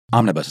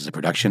Omnibus is a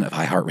production of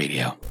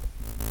iHeartRadio.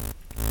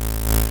 This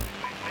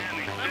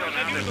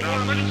is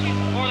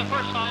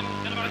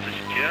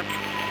Jim,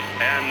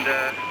 and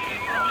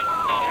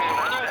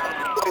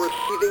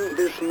receiving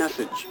this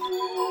message.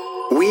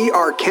 We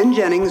are Ken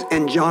Jennings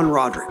and John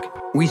Roderick.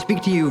 We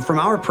speak to you from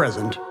our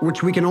present,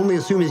 which we can only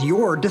assume is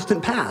your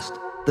distant past,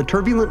 the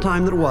turbulent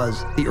time that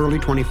was the early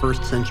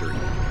 21st century.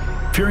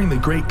 Fearing the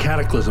great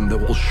cataclysm that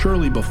will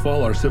surely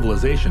befall our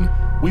civilization,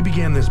 we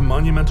began this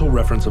monumental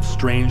reference of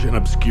strange and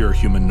obscure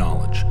human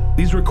knowledge.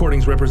 These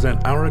recordings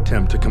represent our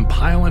attempt to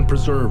compile and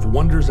preserve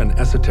wonders and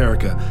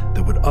esoterica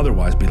that would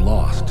otherwise be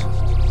lost.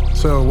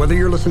 So whether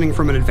you're listening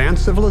from an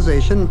advanced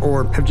civilization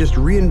or have just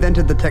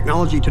reinvented the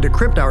technology to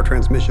decrypt our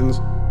transmissions,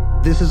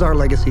 this is our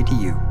legacy to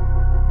you.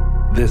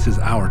 This is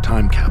our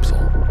time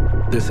capsule.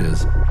 This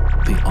is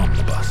the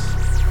Omnibus.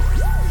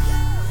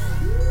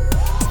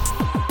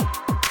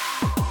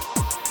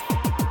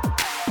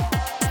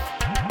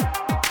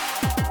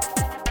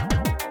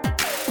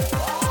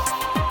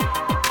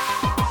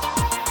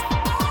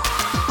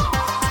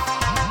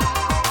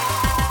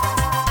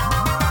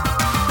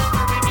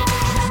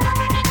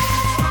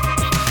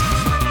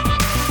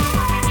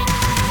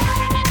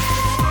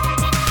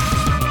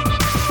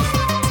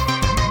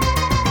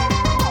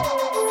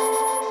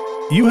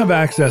 You have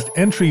accessed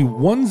entry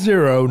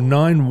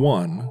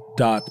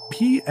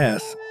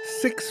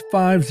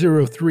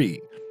 1091.PS6503,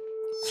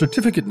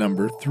 certificate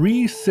number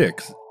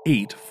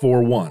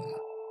 36841.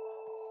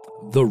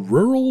 The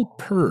Rural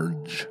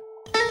Purge.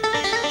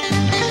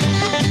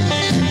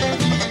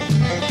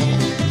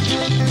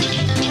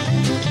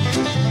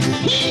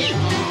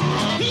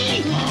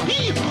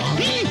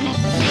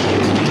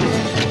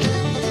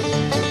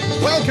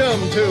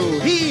 Welcome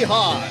to Hee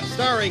Haw,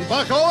 starring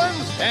Buck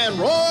Owens and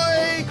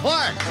Roy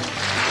Clark.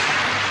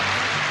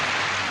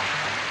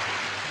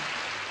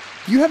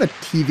 Do you have a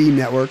TV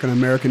network, an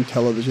American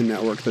television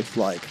network that's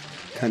like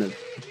kind of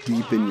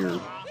deep in your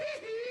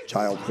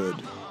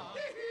childhood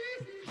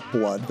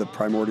blood, the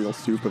primordial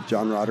soup of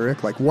John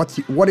Roderick? Like what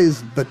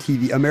is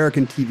the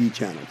American TV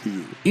channel to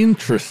you?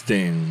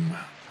 Interesting.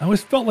 I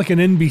always felt like an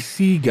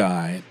NBC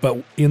guy,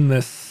 but in the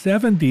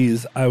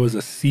 70s, I was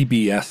a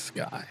CBS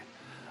guy.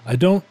 I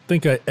don't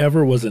think I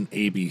ever was an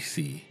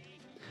ABC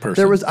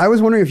person. I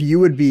was wondering if you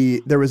would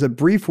be, there was a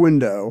brief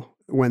window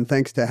when,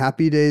 thanks to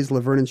Happy Days,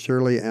 Laverne and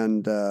Shirley,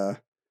 and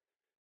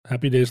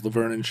Happy Days,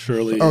 Laverne and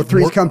Shirley. Oh,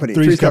 Three's Company.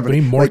 Three's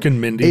Company, Mork like, and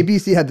Mindy.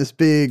 ABC had this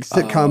big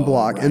sitcom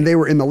block, right. And they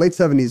were, in the late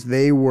 70s,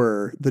 they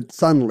were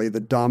suddenly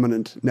the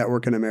dominant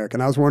network in America.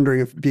 And I was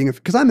wondering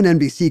because I'm an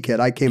NBC kid,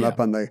 I came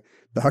up on the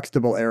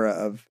Huxtable era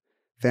of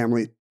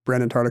Brandon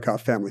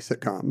Tartikoff family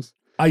sitcoms.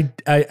 I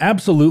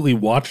absolutely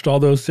watched all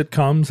those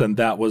sitcoms, and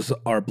that was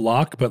our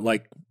block, but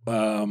like...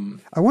 I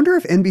wonder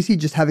if NBC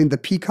just having the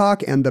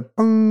peacock and the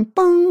bung,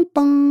 bung,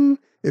 bung,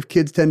 if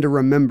kids tend to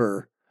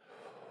remember.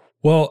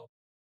 Well,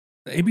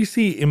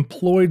 ABC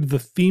employed the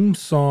theme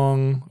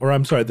song,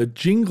 the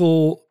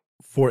jingle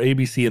for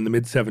ABC in the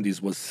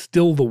mid-70s was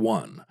Still the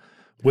One,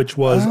 which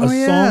was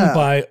song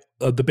by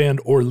the band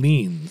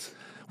Orleans.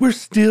 We're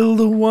still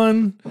the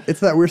one.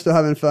 It's that we're still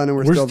having fun and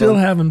we're still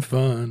having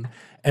fun.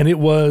 And it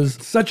was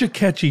such a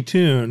catchy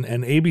tune,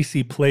 and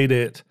ABC played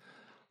it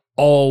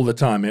all the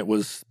time. It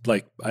was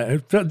like, I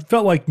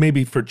felt like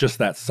maybe for just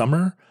that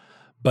summer,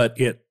 but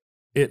it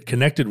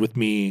connected with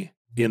me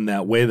in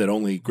that way that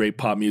only great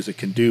pop music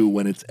can do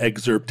when it's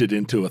excerpted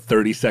into a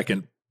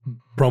 30-second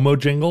promo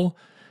jingle.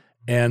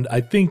 And I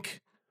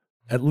think,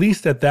 at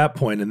least at that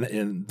point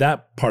in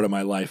that part of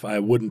my life, I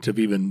wouldn't have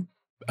even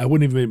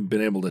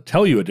been able to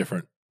tell you a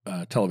different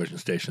television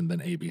station than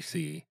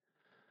ABC,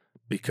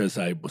 because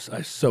I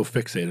so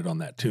fixated on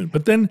that tune.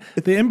 But then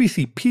the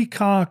NBC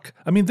Peacock,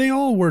 I mean, they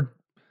all were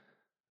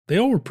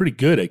pretty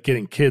good at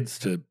getting kids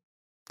to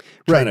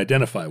try and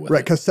identify with it.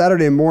 Right, because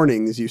Saturday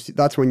mornings,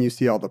 that's when you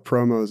see all the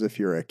promos if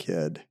you're a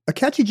kid. A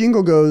catchy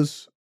jingle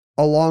goes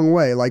a long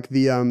way, like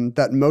the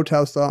that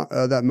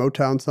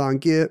Motown song,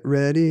 "Get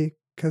Ready,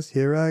 'Cause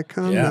Here I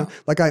Come." Yeah.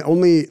 Now.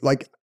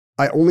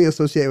 I only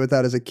associate with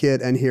that as a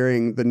kid and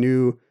hearing the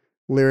new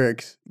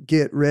lyrics,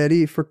 "Get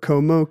ready for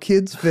Como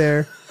Kids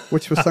Fair,"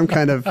 which was some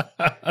kind of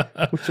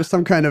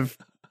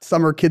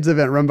summer kids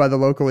event run by the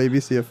local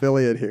ABC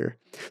affiliate here.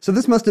 So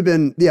this must have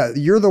been,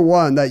 You're the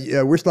One, that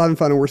We're Still Having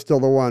Fun and We're Still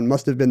the One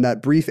must have been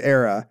that brief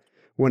era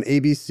when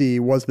ABC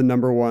was the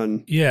number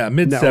one. Yeah,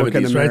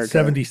 mid-70s, right?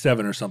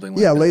 77 or something like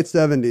that. Yeah, late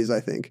 70s, I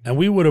think. And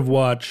we would have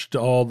watched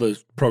all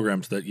the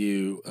programs that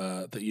you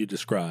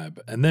describe.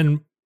 And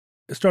then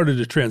it started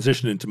to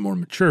transition into more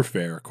mature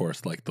fare, of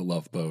course, like The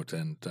Love Boat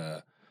and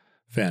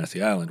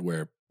Fantasy Island,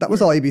 where that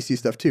was all ABC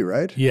stuff too,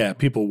 right? Yeah,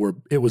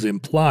 it was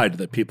implied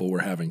that people were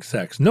having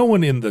sex. No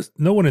one in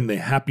the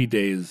Happy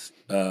Days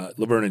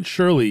Laverne and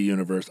Shirley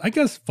universe. I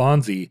guess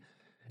Fonzie,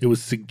 it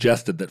was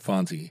suggested that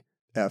Fonzie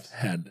had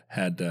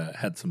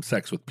some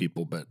sex with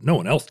people, but no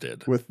one else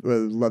did. With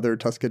leather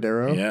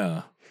Tuscadero?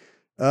 Yeah.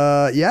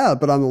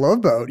 But on The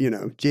Love Boat,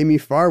 Jamie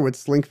Farr would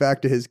slink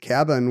back to his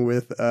cabin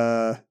with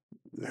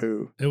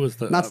who? It was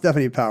the Not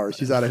Stephanie Powers.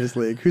 She's out of his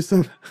league. Who's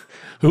some?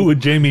 who would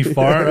Jamie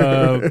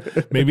Farr?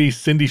 Maybe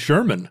Cindy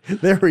Sherman.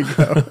 There we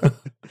go.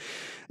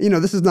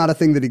 This is not a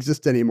thing that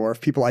exists anymore.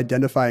 Of people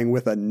identifying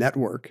with a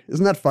network,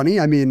 isn't that funny?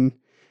 I mean,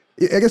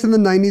 I guess in the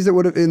 90s it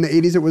would have. In the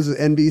 80s it was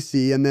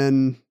NBC, and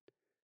then,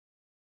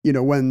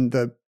 when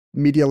the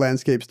media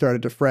landscape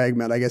started to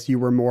fragment, I guess you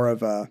were more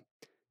of a,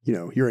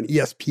 you're an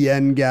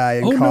ESPN guy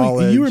in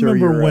college. No, you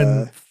remember or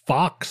when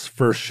Fox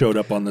first showed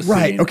up on the scene.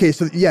 Right. Okay.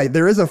 So yeah,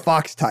 there is a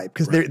Fox type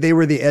because they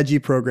were the edgy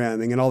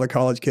programming, and all the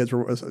college kids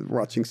were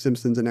watching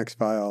Simpsons and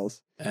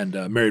X-Files. And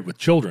Married with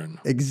Children.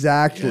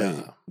 Exactly.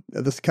 Yeah.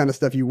 This kind of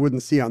stuff you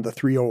wouldn't see on the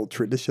three old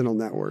traditional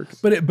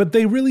networks. But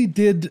they really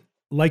did,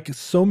 like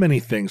so many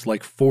things,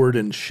 like Ford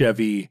and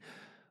Chevy,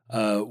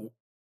 or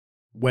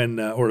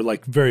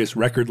like various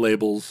record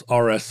labels,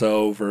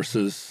 RSO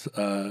versus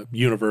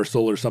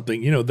Universal or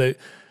something.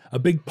 A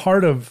big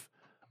part of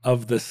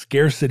the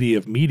scarcity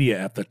of media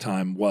at the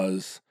time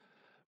was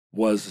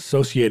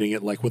associating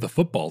it like with a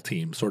football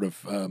team, sort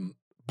of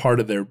part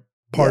of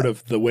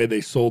the way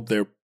they sold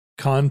their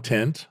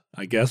content,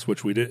 I guess,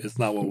 which we did. It's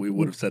not what we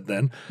would have said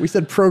then. We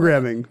said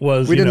programming.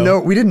 We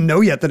didn't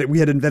know yet that we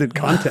had invented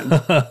content.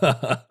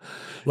 That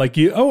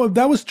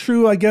was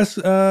true, I guess,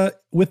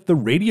 with the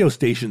radio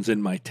stations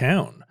in my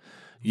town.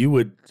 You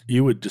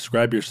would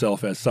describe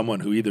yourself as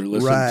someone who either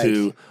listened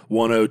to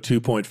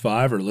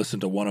 102.5 or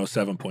listened to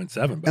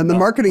 107.7. And the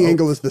marketing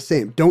angle is the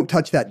same. Don't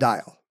touch that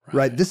dial,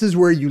 right? This is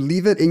where you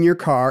leave it in your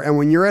car, and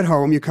when you're at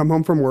home, you come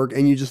home from work,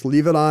 and you just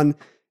leave it on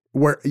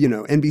where,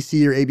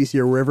 NBC or ABC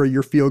or wherever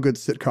your feel-good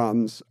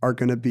sitcoms are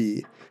going to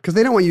be. Because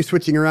they don't want you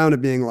switching around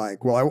and being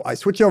like, well, I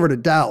switch over to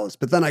Dallas,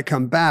 but then I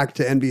come back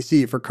to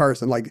NBC for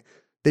Carson. Like,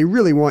 they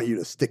really want you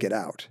to stick it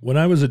out. When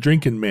I was a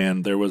drinking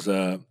man, there was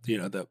the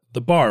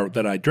bar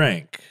that I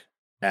drank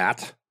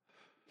at.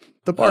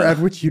 The bar at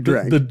which you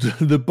drank.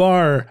 The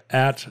bar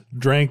at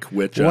drank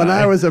which when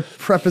I was a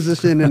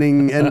preposition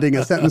ending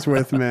a sentence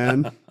with,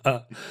 man.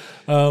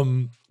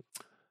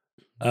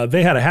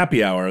 They had a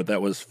happy hour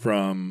that was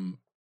from,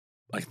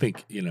 I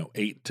think,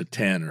 8 to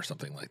 10 or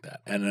something like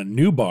that. And a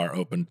new bar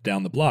opened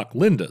down the block.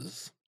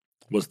 Linda's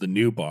was the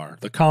new bar.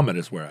 The Comet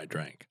is where I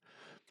drank.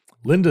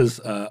 Linda's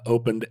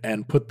opened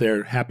and put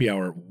their happy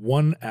hour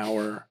 1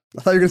 hour.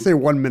 I thought you were going to say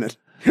 1 minute.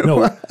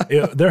 No,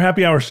 their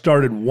happy hour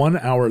started 1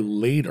 hour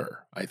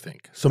later, I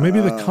think. So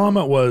maybe the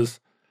Comet was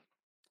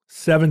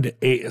 7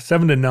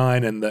 to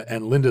 9,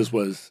 and Linda's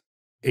was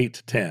 8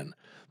 to 10.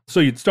 So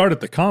you'd start at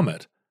the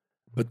Comet,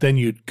 but then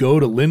you'd go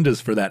to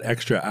Linda's for that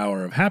extra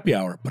hour of happy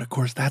hour. But of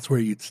course, that's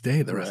where you'd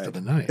stay the rest of the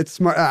night. It's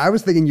smart. I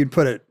was thinking you'd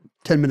put it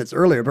 10 minutes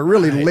earlier, but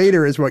really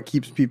later is what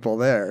keeps people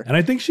there. And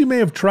I think she may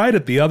have tried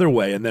it the other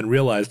way and then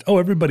realized,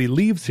 everybody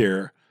leaves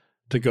here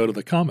to go to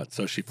the Comet.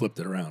 So she flipped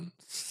it around.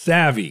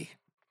 Savvy.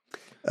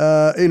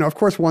 Of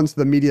course, once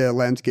the media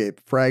landscape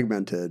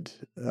fragmented,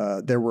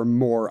 there were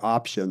more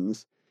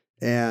options.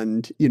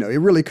 And, it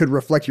really could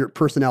reflect your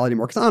personality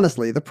more. Because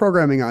honestly, the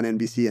programming on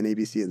NBC and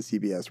ABC and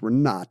CBS were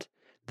not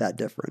that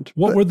different.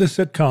 What were the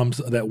sitcoms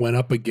that went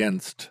up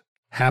against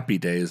Happy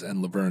Days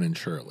and Laverne and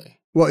Shirley?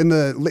 Well, in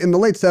the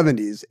late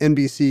 70s,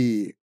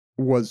 NBC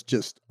was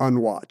just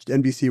unwatched.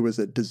 NBC was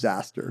a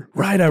disaster.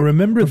 Right, I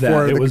remember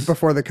that. It was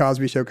before the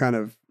Cosby Show kind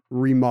of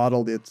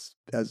remodeled its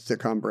as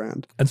sitcom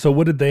brand. And so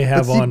what did they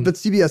have on? But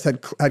CBS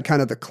had kind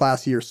of the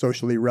classier,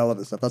 socially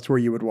relevant stuff. That's where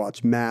you would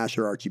watch MASH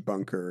or Archie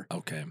Bunker.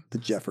 Okay. The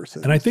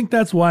Jeffersons. And I think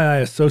that's why I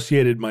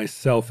associated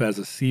myself as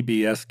a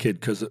CBS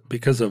kid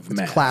because of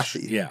MASH. It's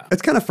classy. Yeah.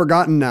 It's kind of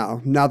forgotten now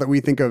that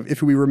we think of,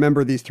 if we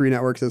remember these three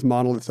networks as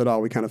monoliths at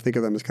all, we kind of think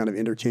of them as kind of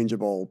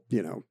interchangeable,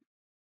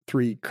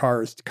 three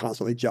cars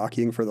constantly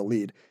jockeying for the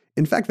lead.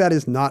 In fact, that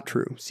is not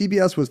true.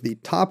 CBS was the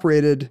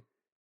top-rated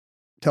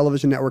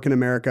television network in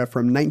America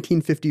from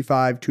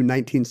 1955 to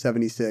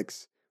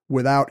 1976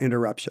 without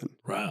interruption.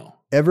 Wow.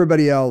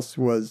 Everybody else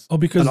was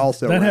because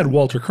also that had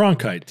Walter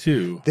Cronkite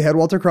too. They had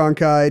Walter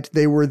Cronkite.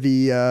 They were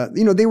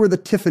they were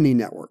the Tiffany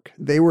network.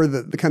 They were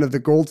the kind of the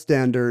gold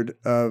standard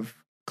of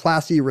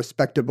classy,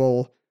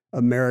 respectable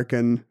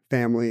American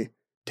family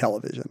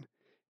television.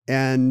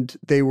 And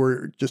they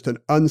were just an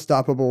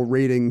unstoppable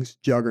ratings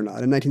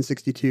juggernaut. In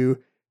 1962,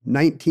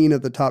 19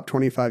 of the top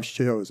 25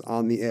 shows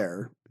on the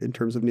air in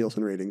terms of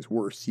Nielsen ratings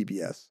were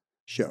CBS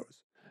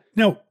shows.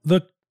 Now,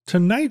 the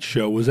Tonight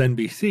Show was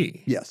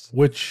NBC. Yes.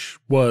 Which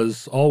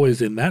was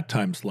always in that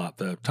time slot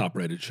the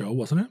top-rated show,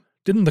 wasn't it?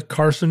 Didn't the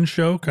Carson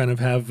Show kind of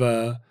have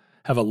a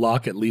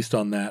lock at least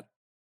on that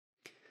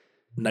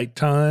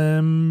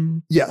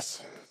nighttime?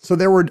 Yes. So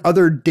there were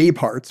other day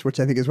parts, which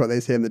I think is what they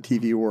say in the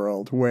TV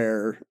world,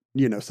 where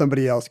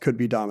somebody else could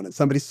be dominant.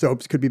 Somebody's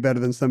soaps could be better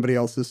than somebody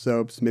else's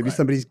soaps. Maybe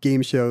somebody's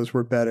game shows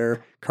were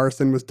better.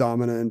 Carson was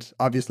dominant.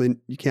 Obviously,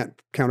 you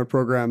can't counter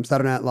program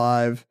Saturday Night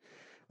Live.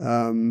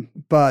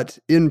 But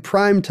in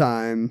prime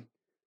time,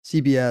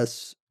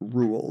 CBS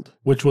ruled.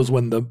 Which was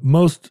when the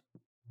most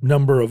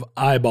number of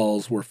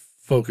eyeballs were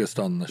focused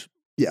on the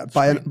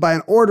by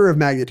an order of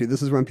magnitude.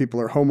 This is when people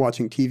are home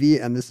watching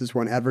TV, and this is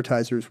when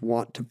advertisers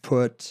want to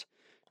put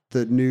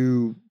the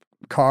new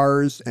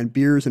cars and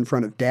beers in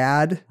front of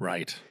dad.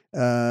 Right.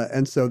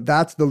 And so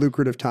that's the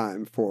lucrative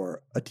time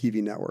for a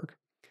TV network.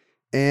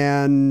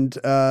 And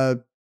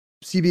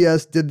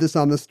CBS did this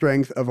on the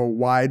strength of a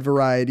wide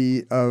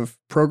variety of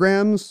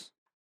programs,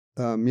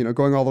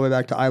 going all the way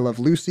back to I Love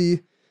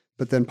Lucy,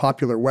 but then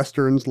popular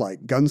Westerns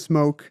like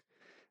Gunsmoke.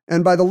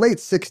 And by the late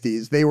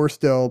 60s, they were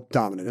still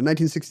dominant. In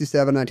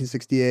 1967,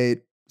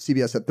 1968,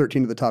 CBS had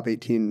 13 of the top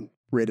 18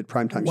 rated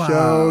primetime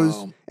shows.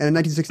 And in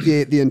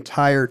 1968, the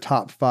entire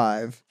top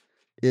 5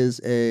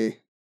 is a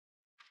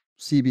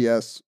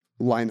CBS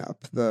lineup.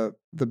 The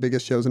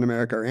biggest shows in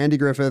America are Andy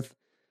Griffith,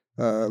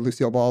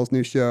 Lucille Ball's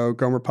new show,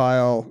 Gomer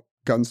Pyle,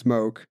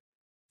 Gunsmoke,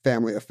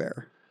 Family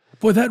Affair.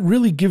 Boy, that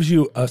really gives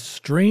you a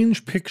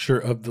strange picture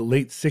of the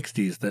late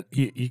 60s that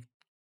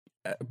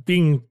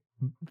being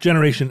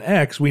Generation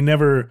X, we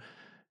never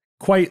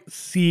quite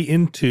see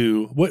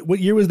into. What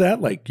year was that?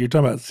 Like, you're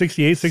talking about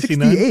 68,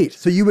 69? 68.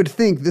 So you would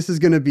think this is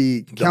going to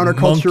be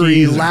counterculture,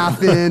 Monkees.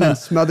 Laugh-In and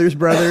Smothers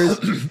Brothers.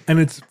 And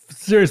it's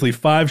seriously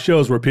 5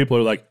 shows where people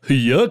are like,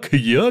 yuck,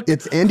 yuck.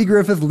 It's Andy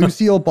Griffith,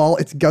 Lucille Ball,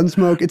 it's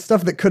Gunsmoke. It's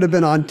stuff that could have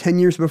been on 10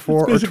 years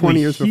before or 20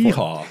 years before.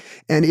 Hee-haw.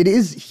 And it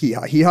is Hee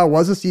Haw. Hee Haw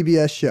was a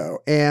CBS show.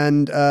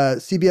 And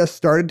CBS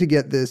started to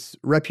get this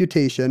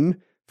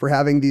reputation for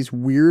having these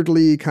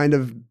weirdly kind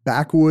of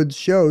backwoods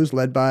shows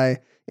led by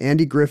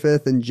Andy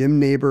Griffith and Jim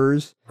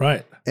Nabors.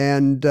 Right.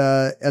 And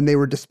they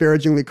were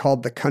disparagingly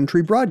called the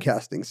country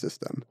broadcasting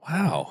system.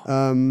 Wow.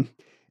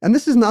 And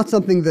this is not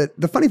something that,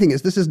 the funny thing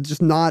is, this is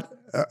just not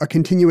a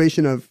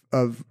continuation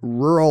of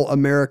rural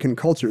American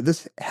culture.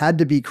 This had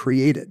to be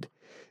created.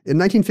 In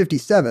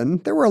 1957,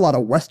 there were a lot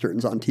of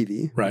Westerns on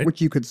TV, right,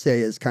 which you could say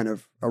is kind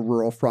of a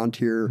rural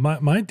frontier.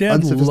 My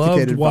dad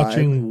loved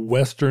watching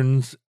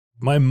Westerns.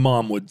 My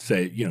mom would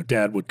say,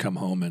 Dad would come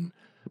home and,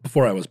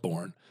 before I was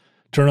born,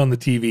 turn on the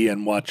TV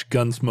and watch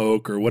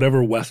Gunsmoke or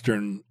whatever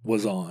Western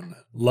was on.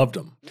 Loved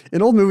them.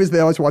 In old movies,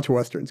 they always watch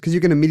Westerns because you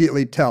can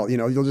immediately tell,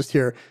 you'll just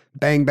hear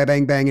bang, bang,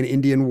 bang, bang, an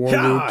Indian war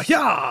whoop.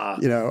 Yeah.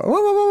 Wah,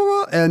 wah, wah,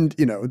 wah, and,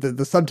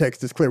 the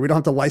subtext is clear. We don't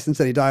have to license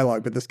any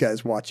dialogue, but this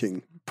guy's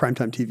watching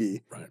primetime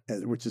TV,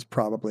 right, which is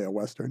probably a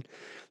Western.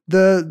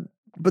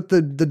 But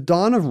the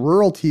dawn of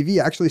rural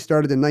TV actually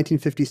started in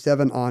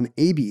 1957 on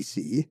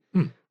ABC.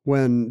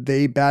 When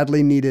they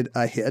badly needed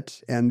a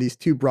hit, and these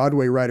 2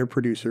 Broadway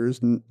writer-producers,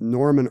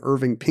 Norm and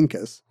Irving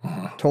Pincus,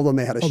 told them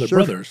they had they're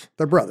brothers.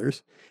 They're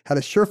brothers. Had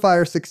a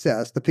surefire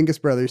success. The Pincus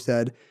brothers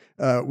said,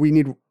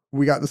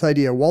 we got this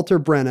idea, Walter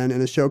Brennan, in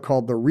a show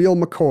called The Real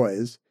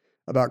McCoys,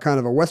 about kind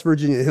of a West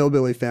Virginia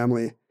hillbilly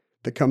family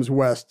that comes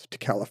west to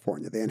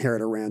California. They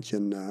inherit a ranch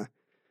in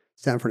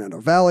San Fernando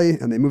Valley,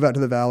 and they move out to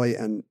the valley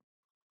and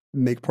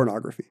make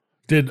pornography.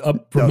 Did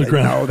Up From the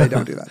Ground? No, they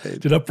don't do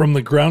that. Did Up From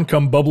the Ground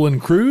come bubbling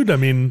crude? I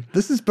mean,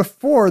 this is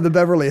before the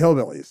Beverly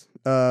Hillbillies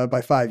by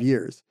 5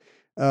 years,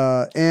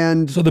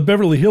 and so the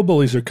Beverly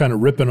Hillbillies are kind of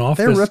ripping off.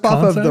 They're this rip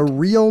concept? off of the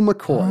Real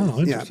McCoys.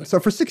 Oh, yeah. So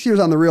for 6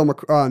 years on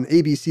on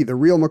ABC, the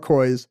Real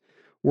McCoys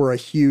were a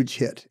huge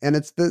hit, and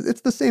it's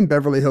the same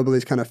Beverly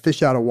Hillbillies kind of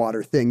fish out of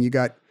water thing. You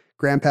got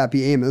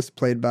Grandpappy Amos,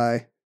 played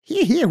by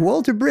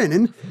Walter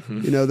Brennan,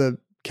 the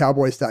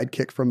cowboy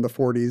sidekick from the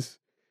 40s.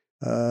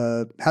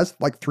 Has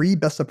like 3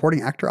 Best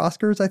Supporting Actor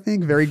Oscars, I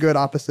think. Very good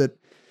opposite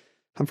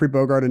Humphrey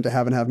Bogart in To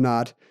Have and Have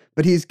Not.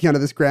 But he's kind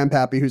of this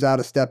grandpappy who's out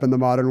of step in the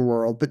modern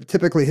world. But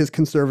typically his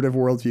conservative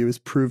worldview is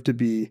proved to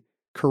be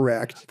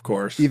correct. Of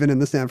course. Even in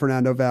the San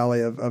Fernando Valley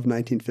of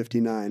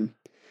 1959.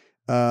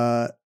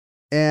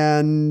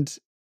 And,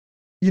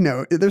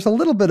 there's a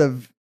little bit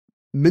of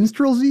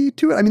minstrelsy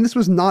to it. I mean, this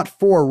was not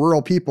for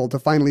rural people to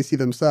finally see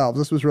themselves.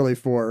 This was really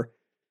for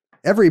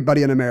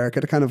everybody in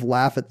America to kind of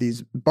laugh at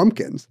these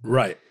bumpkins.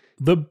 Right.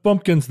 The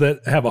bumpkins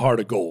that have a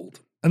heart of gold.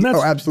 And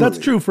that's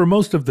true for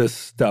most of this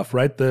stuff,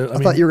 right? I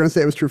thought you were going to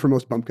say it was true for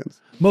most bumpkins.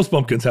 Most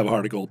bumpkins have a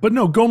heart of gold. But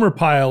no, Gomer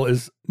Pyle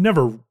is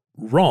never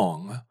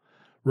wrong,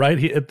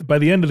 right? By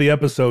the end of the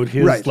episode,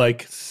 his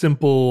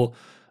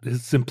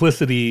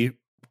simplicity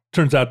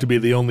turns out to be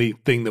the only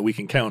thing that we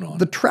can count on.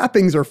 The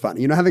trappings are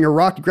funny. Having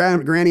a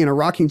granny in a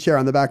rocking chair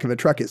on the back of a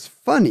truck is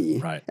funny.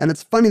 Right. And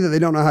it's funny that they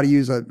don't know how to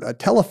use a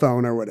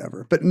telephone or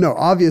whatever. But no,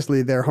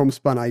 obviously their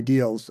homespun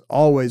ideals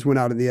always went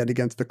out in the end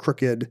against the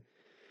crooked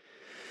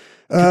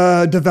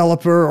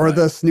developer or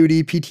the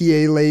snooty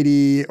PTA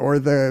lady or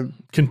the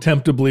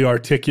contemptibly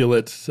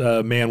articulate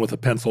man with a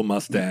pencil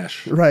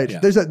mustache. Right. Yeah.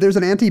 There's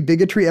an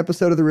anti-bigotry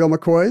episode of The Real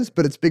McCoys,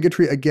 but it's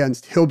bigotry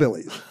against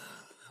hillbillies.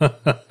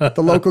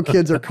 The local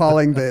kids are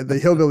calling the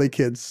hillbilly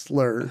kids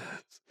slurs.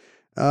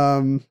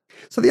 So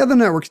the other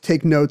networks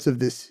take notes of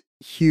this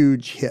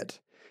huge hit.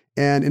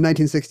 And in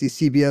 1960,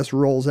 CBS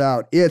rolls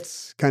out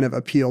its kind of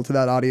appeal to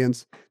that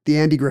audience, The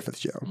Andy Griffith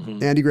Show.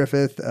 Mm-hmm. Andy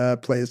Griffith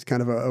plays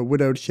kind of a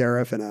widowed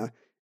sheriff in a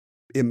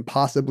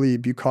impossibly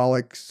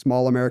bucolic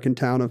small American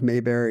town of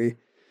Mayberry.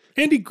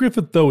 Andy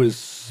Griffith, though, is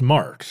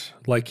smart.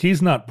 Like, he's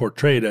not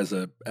portrayed as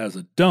a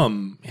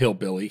dumb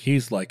hillbilly.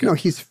 He's like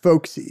he's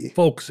folksy.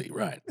 Folksy,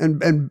 right.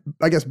 And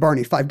I guess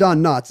Barney Fife,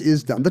 Don Knotts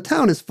is dumb. The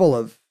town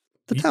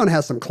town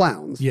has some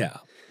clowns. Yeah.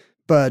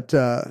 But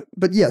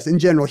yes, in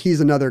general,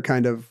 he's another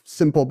kind of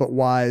simple but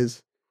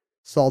wise,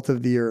 salt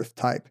of the earth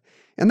type.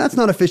 And that's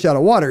not a fish out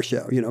of water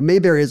show.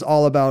 Mayberry is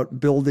all about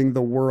building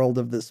the world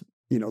of this,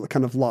 the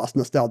kind of lost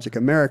nostalgic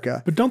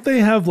America. But don't they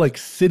have like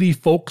city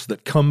folks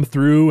that come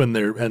through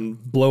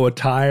and blow a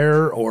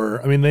tire?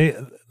 Or, I mean,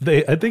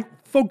 I think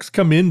folks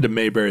come into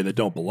Mayberry that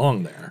don't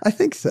belong there. I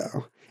think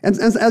so. And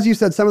as you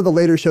said, some of the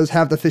later shows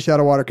have the fish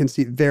out of water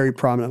conceit very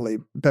prominently.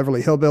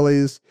 Beverly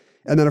Hillbillies,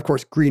 and then of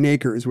course Green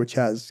Acres, which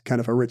has kind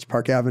of a rich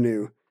Park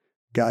Avenue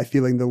guy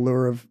feeling the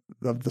lure of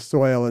the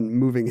soil and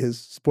moving his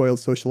spoiled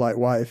socialite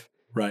wife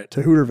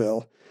to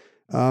Hooterville.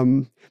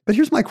 But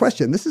here's my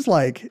question. This is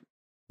like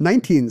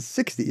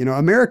 1960.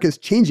 America's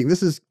changing.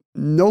 This is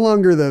no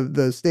longer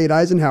the State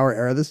Eisenhower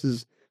era. This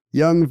is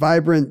young,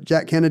 vibrant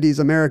Jack Kennedy's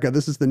America.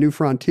 This is the new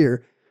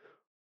frontier.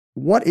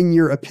 What, in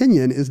your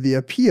opinion, is the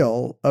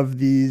appeal of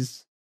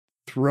these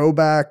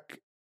throwback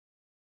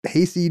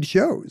hayseed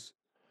shows?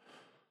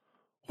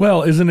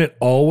 Well, isn't it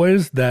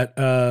always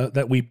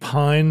that we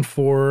pine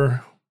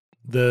for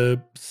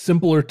the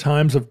simpler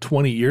times of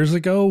 20 years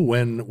ago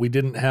when we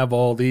didn't have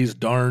all these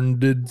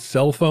darned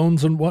cell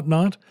phones and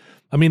whatnot?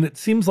 I mean, it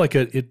seems like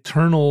an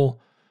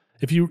eternal.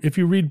 If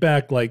you read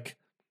back like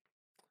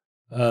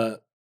the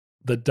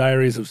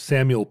Diaries of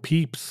Samuel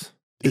Pepys.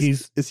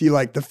 Is he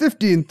like the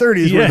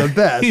 1530s were the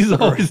best? He's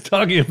always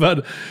talking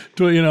about,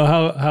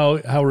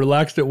 how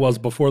relaxed it was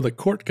before the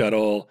court got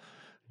all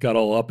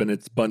up in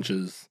its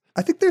bunches.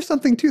 I think there's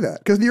something to that,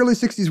 because the early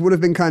 60s would have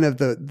been kind of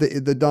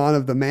the dawn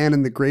of the man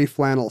in the gray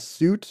flannel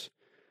suit,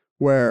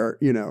 where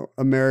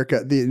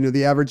America,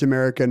 the average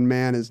American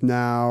man is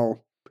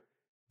now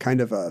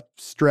kind of a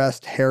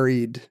stressed,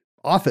 harried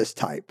office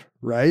type,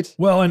 right?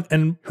 Well,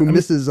 and who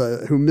misses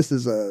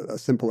a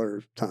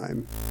simpler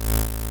time.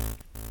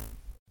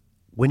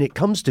 When it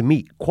comes to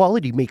meat,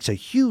 quality makes a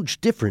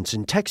huge difference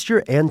in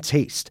texture and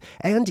taste.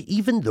 And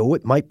even though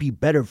it might be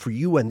better for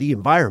you and the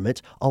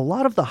environment, a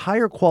lot of the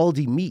higher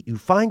quality meat you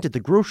find at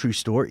the grocery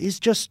store is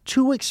just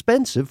too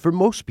expensive for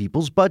most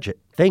people's budget.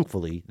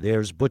 Thankfully,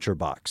 there's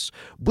ButcherBox.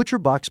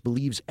 ButcherBox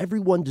believes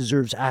everyone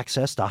deserves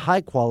access to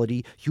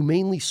high-quality,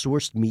 humanely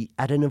sourced meat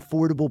at an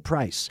affordable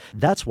price.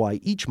 That's why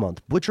each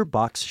month,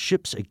 ButcherBox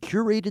ships a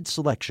curated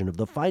selection of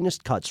the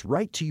finest cuts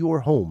right to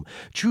your home.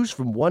 Choose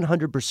from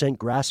 100%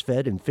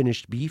 grass-fed and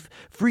finished beef,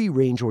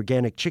 free-range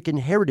organic chicken,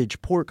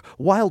 heritage pork,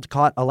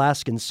 wild-caught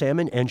Alaskan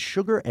salmon, and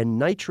sugar and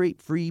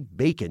nitrate-free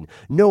bacon.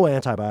 No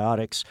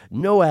antibiotics,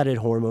 no added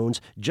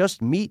hormones,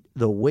 just meat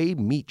the way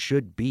meat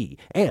should be.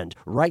 And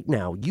right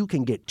now, you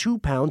can get 2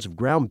 pounds of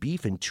ground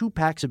beef and 2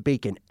 packs of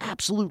bacon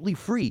absolutely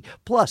free,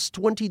 plus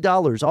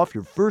 $20 off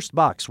your first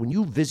box when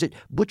you visit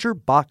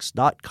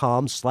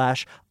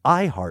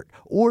butcherbox.com/iHeart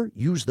or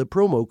use the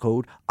promo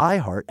code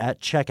iHeart at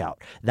checkout.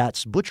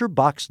 That's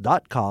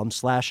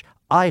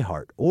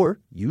butcherbox.com/iHeart or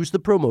use the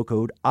promo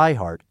code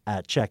iHeart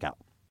at checkout.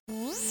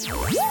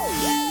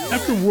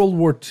 After World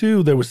War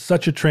II, there was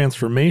such a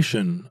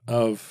transformation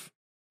of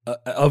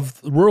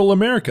rural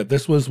America.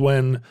 This was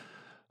when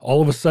all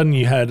of a sudden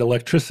you had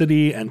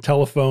electricity and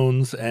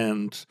telephones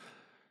and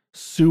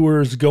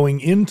sewers going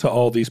into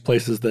all these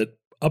places that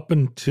up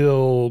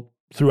until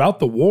throughout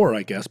the war,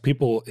 I guess,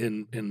 people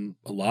in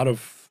a lot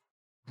of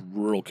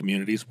rural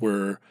communities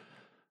were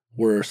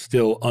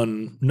still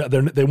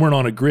they weren't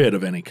on a grid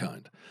of any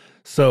kind.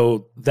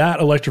 So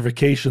that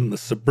electrification, the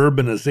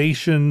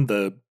suburbanization,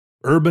 the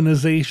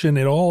urbanization,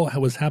 it all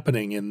was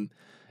happening in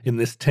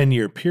this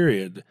 10-year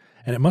period.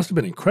 And it must have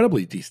been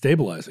incredibly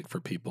destabilizing for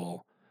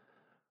people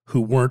who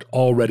weren't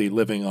already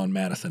living on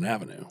Madison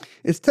Avenue.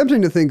 It's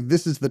tempting to think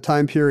this is the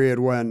time period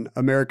when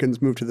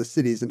Americans moved to the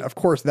cities. And of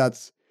course,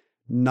 that's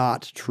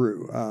not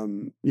true.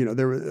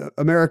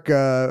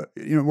 America,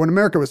 when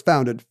America was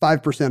founded,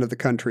 5% of the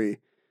country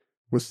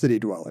was city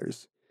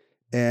dwellers.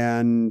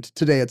 And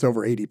today it's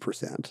over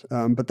 80%.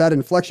 But that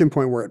inflection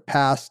point where it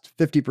passed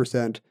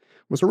 50%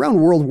 was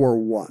around World War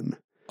I.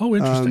 Oh,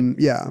 interesting.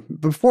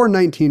 Before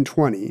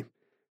 1920,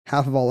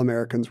 half of all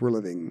Americans were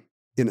living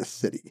in a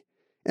city.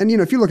 And,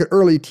 if you look at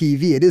early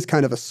TV, it is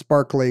kind of a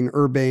sparkling,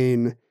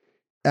 urbane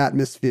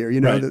atmosphere.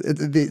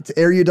 It's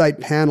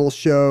erudite panel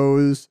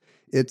shows.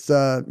 It's,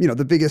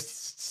 the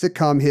biggest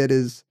sitcom hit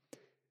is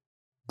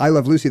I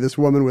Love Lucy, this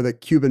woman with a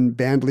Cuban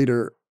band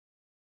leader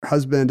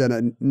husband and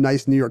a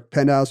nice New York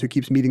penthouse who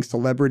keeps meeting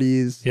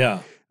celebrities.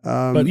 Yeah.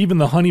 But even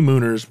the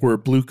honeymooners were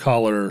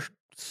blue-collar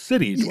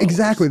city dwellers.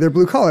 Exactly. They're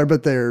blue-collar,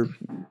 but they're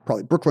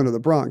probably Brooklyn or the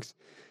Bronx.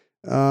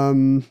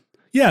 And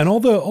all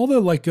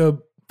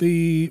the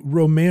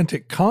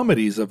romantic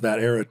comedies of that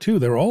era too.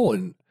 They're all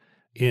in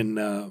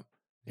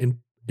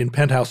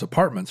penthouse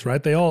apartments,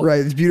 right? They all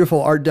right. These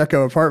beautiful Art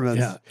Deco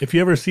apartments. Yeah. If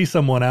you ever see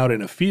someone out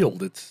in a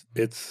field, it's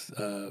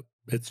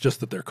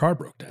just that their car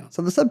broke down.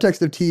 So the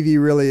subtext of TV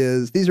really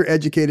is these are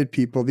educated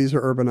people. These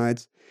are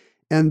urbanites,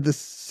 and the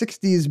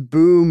 '60s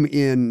boom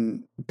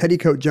in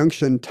Petticoat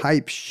Junction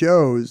type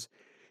shows.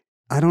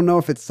 I don't know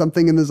if it's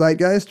something in the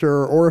zeitgeist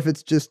or if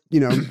it's just,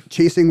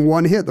 chasing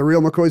one hit. The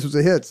Real McCoys was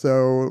a hit,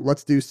 so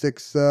let's do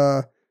six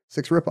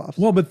 6 ripoffs.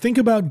 Well, but think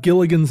about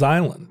Gilligan's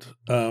Island.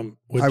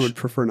 Which, I would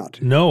prefer not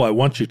to. No, I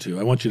want you to.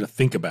 I want you to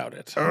think about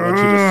it. I want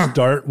you to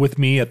start with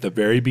me at the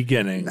very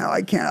beginning. Now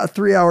I can't. A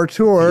 3-hour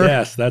tour.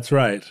 Yes, that's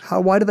right.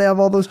 Why do they have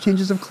all those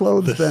changes of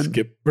clothes The then?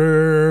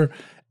 Skipper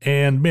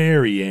and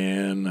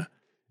Marianne,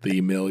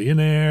 the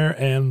millionaire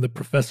and the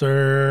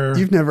professor.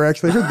 You've never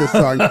actually heard this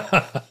song.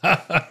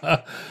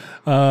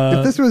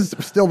 If this was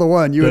still the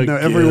one, you would know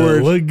every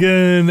word.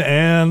 Gilligan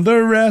and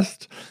the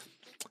rest.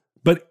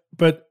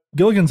 But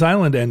Gilligan's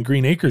Island and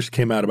Green Acres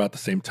came out about the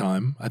same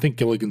time. I think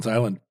Gilligan's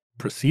Island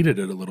preceded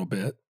it a little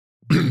bit.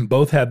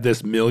 Both had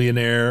this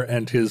millionaire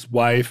and his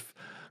wife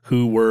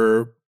who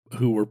were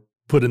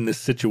put in this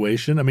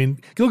situation. I mean,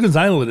 Gilligan's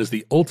Island is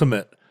the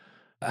ultimate.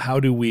 How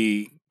do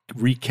we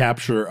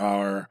recapture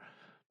our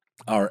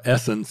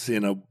essence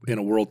in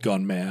a world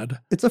gone mad?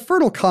 It's a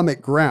fertile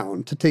comic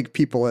ground to take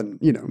people and,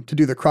 to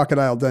do the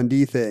Crocodile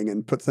Dundee thing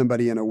and put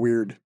somebody in a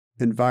weird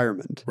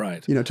environment.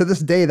 Right. To this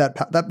day, that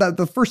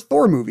the first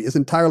Thor movie is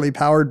entirely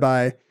powered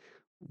by,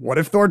 what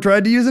if Thor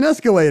tried to use an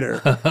escalator?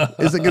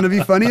 Is it going to be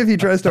funny if he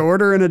tries to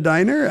order in a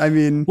diner? I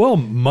mean... Well,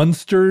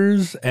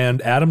 Munsters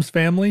and Addams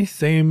Family,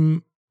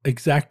 same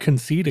exact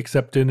conceit,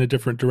 except in a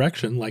different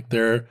direction. Like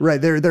they're... Right,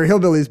 they're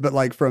hillbillies, but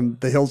like from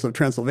the hills of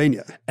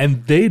Transylvania.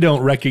 And they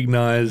don't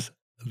recognize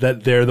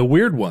that they're the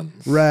weird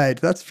ones. Right,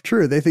 that's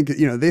true. They think,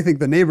 they think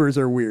the neighbors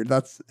are weird.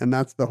 That's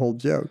the whole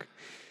joke.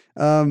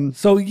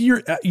 So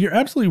you're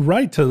absolutely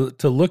right to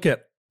look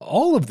at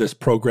all of this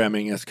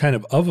programming as kind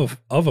of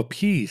a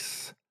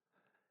piece.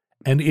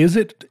 And is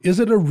it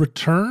a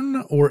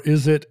return, or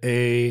is it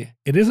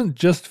isn't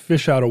just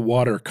fish out of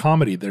water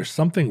comedy. There's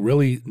something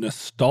really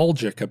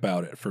nostalgic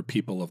about it for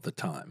people of the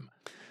time.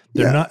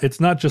 It's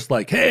not just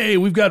like, hey,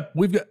 we've got,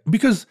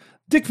 because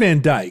Dick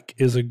Van Dyke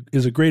is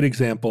a great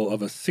example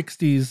of a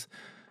 60s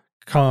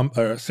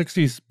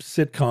 60s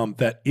sitcom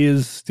that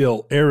is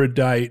still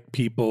erudite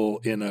people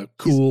in a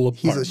cool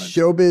apartment. He's a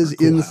showbiz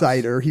cool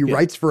insider. House. He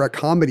writes for a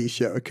comedy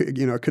show.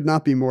 It could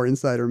not be more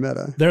insider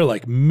meta. They're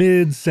like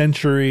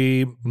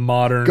mid-century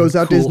modern. Goes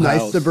out to his house.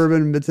 nice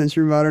suburban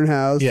mid-century modern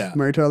house. Yeah.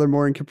 Mary Tyler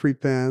Moore in capri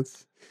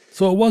pants.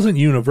 So it wasn't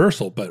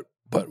universal, but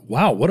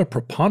wow, what a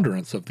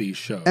preponderance of these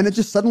shows. And it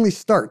just suddenly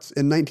starts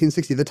in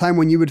 1960, the time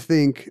when you would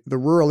think the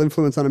rural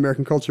influence on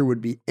American culture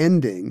would be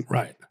ending.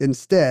 Right.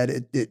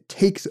 Instead, it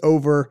takes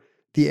over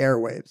the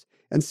airwaves.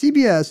 And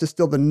CBS is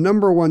still the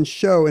number one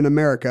show in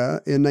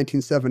America in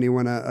 1970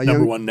 when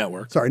number one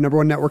network. Sorry, number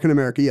one network in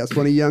America, yes,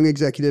 when a young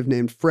executive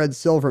named Fred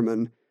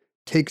Silverman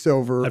takes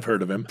over I've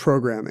heard of him.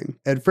 Programming.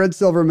 And Fred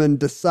Silverman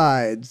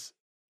decides,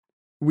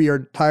 we are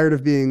tired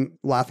of being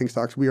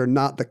laughingstocks. We are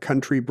not the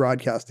country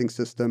broadcasting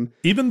system.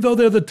 Even though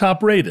they're the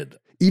top rated.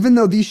 Even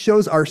though these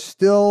shows are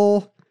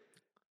still...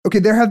 Okay,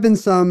 there have been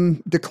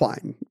some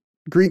decline.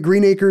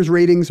 Green Acres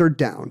ratings are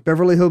down.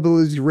 Beverly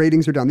Hillbillies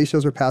ratings are down. These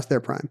shows are past their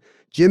prime.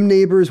 Jim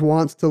Nabors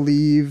wants to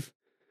leave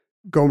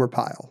Gomer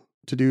Pyle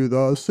to do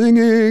the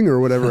singing or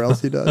whatever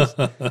else he does.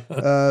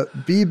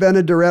 B.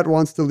 Benaderet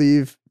wants to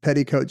leave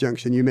Petticoat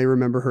Junction. You may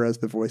remember her as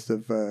the voice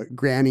of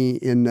Granny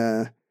in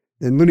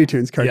Looney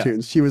Tunes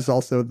cartoons. Yeah. She was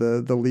also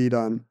the lead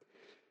on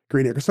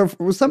Green Acres. So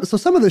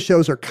some of the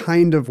shows are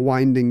kind of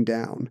winding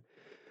down.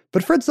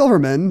 But Fred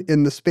Silverman,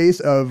 in the space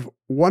of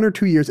 1 or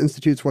 2 years,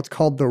 institutes what's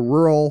called the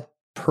Rural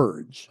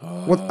Purge.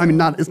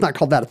 It's not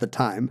called that at the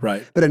time.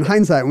 Right. But in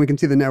hindsight, when we can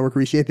see the network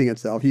reshaping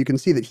itself, you can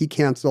see that he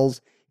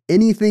cancels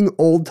anything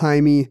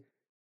old-timey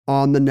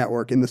on the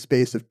network in the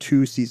space of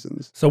 2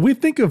 seasons. So we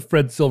think of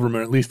Fred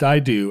Silverman, at least I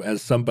do,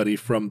 as somebody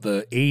from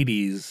the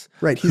 80s.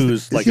 Right.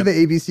 Is he the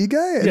ABC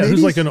guy? Yeah,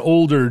 who's like an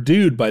older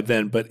dude by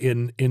then. But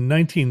in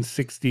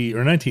 1960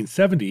 or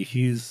 1970,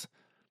 he's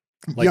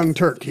like... Young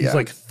Turk, He's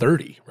like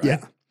 30, right?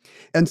 Yeah.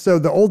 And so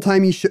the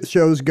old-timey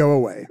shows go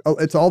away.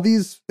 It's all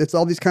these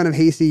kind of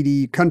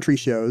hayseedy country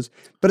shows,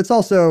 but it's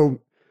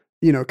also,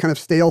 kind of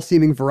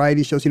stale-seeming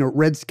variety shows,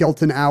 Red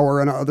Skelton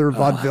Hour and other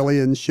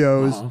vaudevillian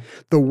shows.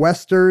 The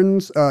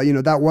Westerns,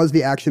 that was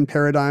the action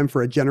paradigm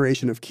for a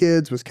generation of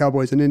kids, was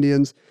cowboys and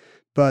Indians.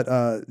 But,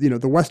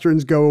 the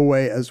Westerns go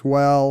away as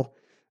well.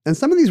 And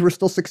some of these were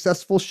still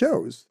successful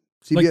shows.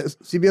 CBS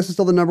is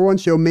still the number one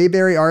show.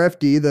 Mayberry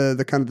RFD,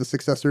 the kind of the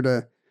successor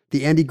to...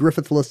 The Andy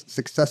Griffith-less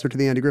successor to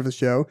the Andy Griffith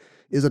Show,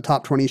 is a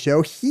top 20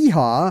 show. Hee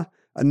Haw,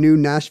 a new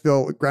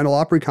Nashville Grand Ole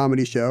Opry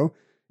comedy show,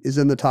 is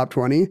in the top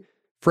 20.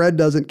 Fred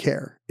doesn't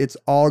care. It's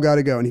all got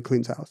to go, and he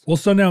cleans house. Well,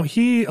 so now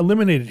he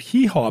eliminated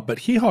Hee Haw, but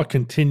Hee Haw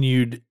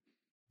continued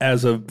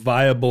as a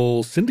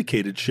viable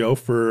syndicated show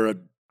for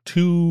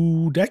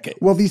 2 decades.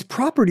 Well, these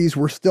properties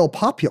were still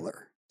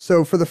popular.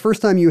 So for the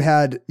first time you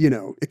had,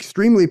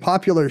 extremely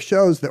popular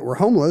shows that were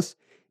homeless,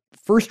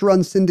 first-run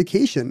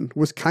syndication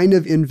was kind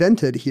of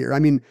invented here. I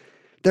mean,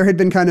 there had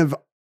been kind of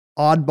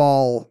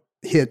oddball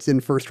hits in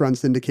first-run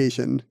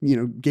syndication,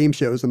 game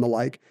shows and the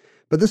like.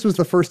 But this was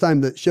the first time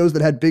that shows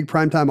that had big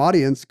primetime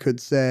audience could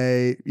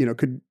say,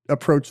 could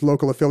approach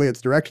local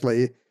affiliates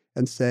directly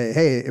and say,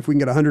 hey, if we can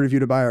get 100 of you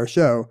to buy our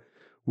show,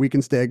 we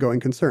can stay a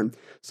going concern.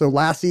 So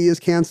Lassie is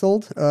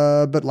canceled,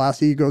 but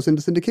Lassie goes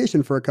into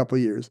syndication for a couple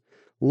of years.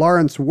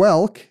 Lawrence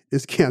Welk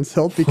is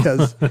canceled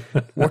because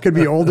what could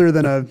be older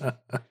than a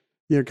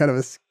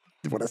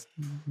a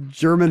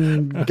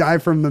German guy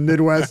from the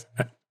Midwest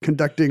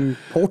conducting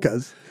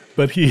polkas?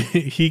 But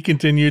he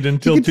continued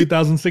until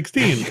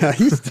 2016. Yeah,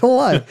 he's still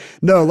alive.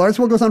 No, Lawrence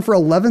Welk goes on for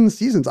 11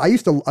 seasons. I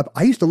used to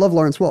love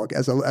Lawrence Welk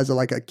as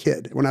a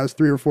kid when I was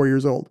 3 or 4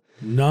 years old.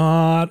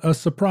 Not a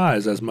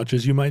surprise as much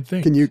as you might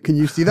think. Can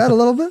you see that a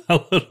little bit?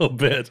 A little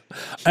bit.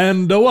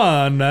 And a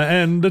one,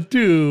 and a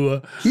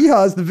two. Hee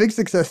Haw is the big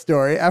success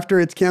story. After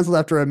it's canceled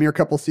after a mere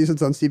couple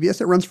seasons on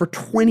CBS, it runs for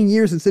 20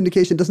 years in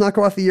syndication, does not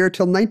go off the air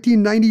till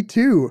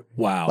 1992.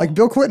 Wow. Like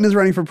Bill Clinton is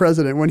running for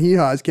president when Hee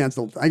Haw is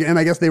canceled. And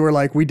I guess they were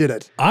like, we did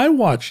it. I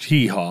watched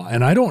Hee Haw,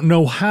 and I don't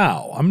know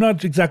how. I'm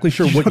not exactly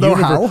sure what don't know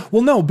universe. how?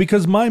 Well, no,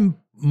 because my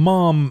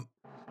mom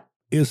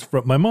is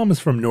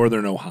from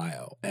Northern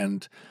Ohio,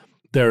 and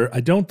there I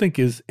don't think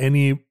is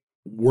any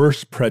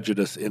worse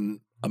prejudice in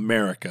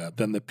America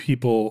than what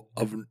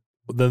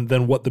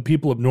the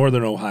people of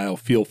Northern Ohio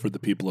feel for the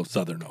people of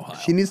Southern Ohio.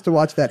 She needs to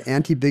watch that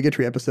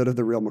anti-bigotry episode of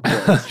The Real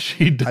McCoys.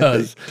 She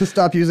does. To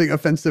stop using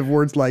offensive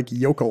words like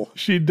yokel.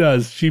 She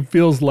does. She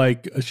feels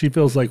like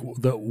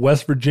the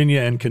West Virginia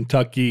and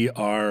Kentucky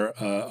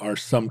are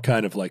some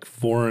kind of like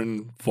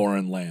foreign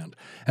land,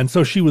 and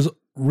so she was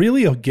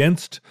really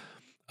against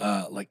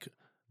like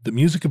the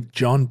music of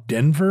John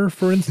Denver,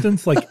 for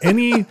instance, like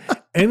any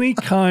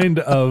kind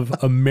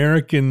of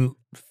American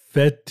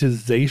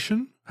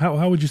fetishization.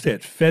 How would you say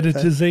it?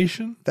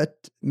 Fetishization?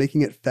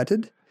 Making it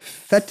fetid?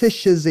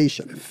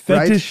 Fetishization.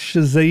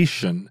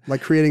 Fetishization. Right?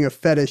 Like creating a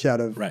fetish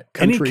out of right.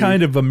 country. Any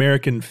kind of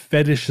American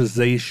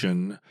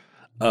fetishization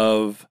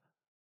of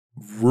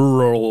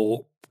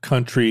rural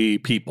country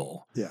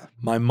people. Yeah.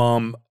 My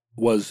mom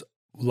was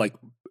like,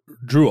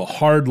 drew a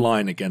hard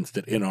line against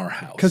it in our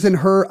house. Because in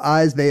her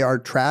eyes, they are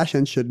trash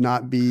and should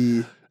not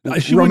be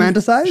She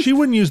romanticized? She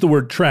wouldn't use the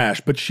word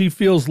trash, but she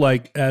feels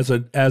like as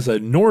a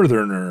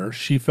northerner,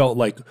 she felt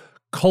like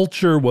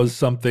culture was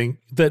something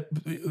that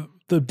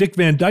the Dick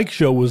Van Dyke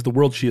Show was the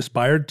world she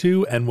aspired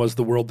to and was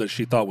the world that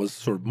she thought was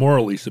sort of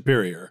morally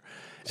superior.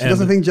 She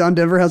doesn't think John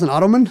Denver has an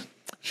ottoman?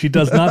 She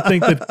does not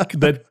think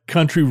that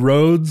country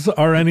roads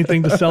are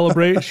anything to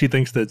celebrate. She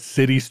thinks that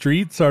city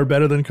streets are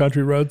better than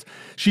country roads.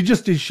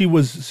 She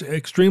was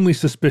extremely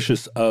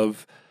suspicious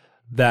of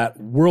that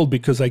world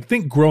because I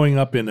think growing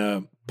up in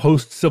a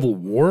post-Civil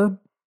War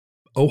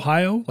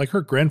Ohio, like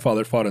her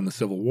grandfather fought in the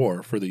Civil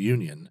War for the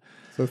Union.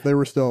 So they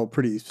were still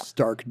pretty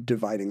stark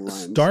dividing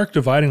lines. Stark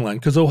dividing line,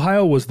 because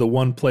Ohio was the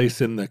one place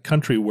in the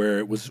country where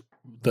it was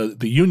the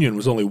Union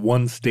was only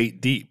one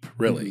state deep,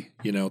 really.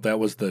 Mm-hmm. You know, that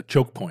was the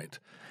choke point.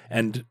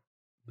 And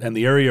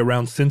the area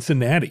around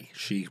Cincinnati,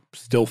 she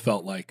still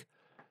felt like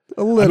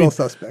a little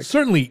suspect.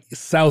 Certainly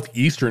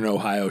southeastern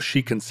Ohio,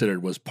 she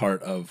considered was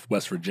part of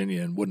West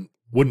Virginia and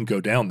wouldn't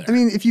go down there. I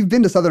mean, if you've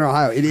been to Southern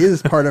Ohio, it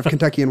is part of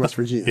Kentucky and West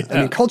Virginia. Yeah. I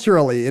mean,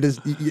 culturally, it is.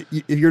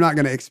 If you're not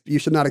going to, you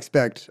should not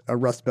expect a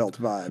Rust Belt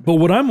vibe. But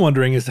what I'm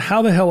wondering is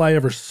how the hell I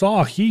ever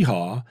saw Hee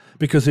Haw,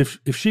 because if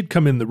she'd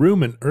come in the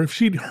room or if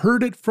she'd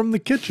heard it from the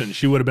kitchen,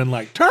 she would have been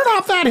like, "Turn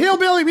off that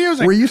hillbilly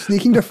music." Were you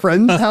sneaking to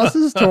friends'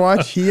 houses to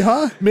watch Hee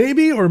Haw?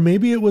 Maybe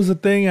it was a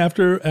thing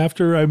after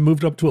I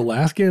moved up to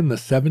Alaska in the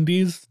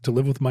 70s to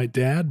live with my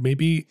dad.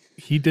 Maybe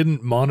he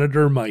didn't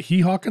monitor my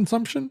Hee Haw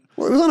consumption.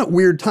 Well, it was on at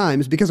weird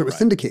times because it was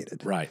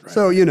syndicated. Right.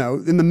 So,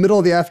 in the middle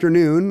of the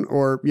afternoon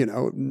or,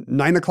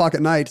 9 o'clock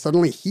at night,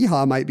 suddenly Hee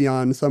Haw might be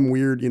on some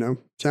weird,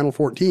 Channel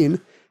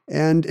 14.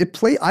 And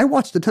I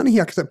watched a ton of Hee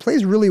Haw because it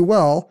plays really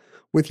well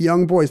with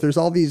young boys. There's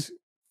all these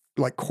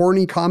like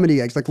corny comedy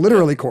eggs, like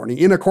literally corny,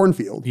 in a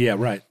cornfield. Yeah,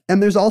 right.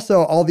 And there's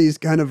also all these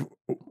kind of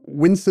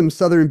winsome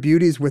Southern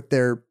beauties with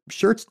their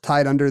shirts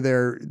tied under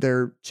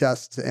their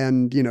chests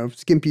and,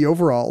 skimpy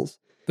overalls.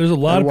 There's a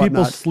lot of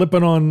people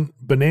slipping on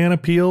banana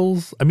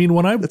peels. I mean,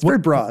 it's very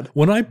broad.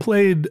 When I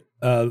played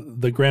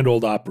the Grand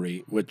Ole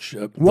Opry, which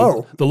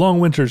whoa, the Long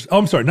Winters. Oh,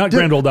 I'm sorry, not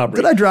Grand Ole Opry.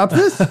 Did I drop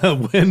this?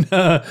 when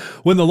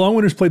the Long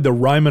Winters played the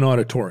Ryman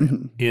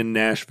Auditorium in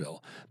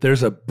Nashville,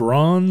 there's a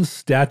bronze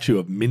statue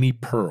of Minnie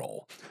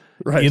Pearl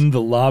in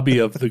the lobby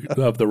of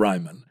the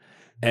Ryman.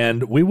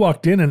 And we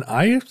walked in, and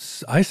I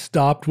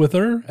stopped with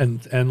her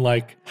and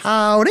like,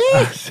 howdy.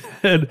 I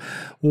said,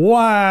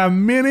 "Why,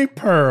 Minnie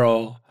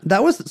Pearl?"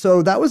 That was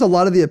a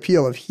lot of the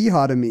appeal of Hee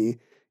Haw to me.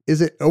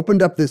 Is it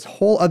opened up this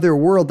whole other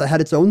world that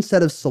had its own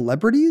set of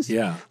celebrities?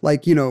 Yeah,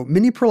 like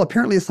Minnie Pearl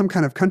apparently is some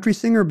kind of country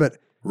singer, but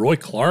Roy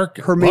Clark,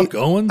 Buck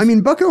Owens. I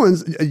mean, Buck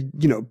Owens,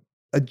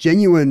 a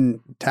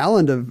genuine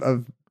talent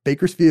of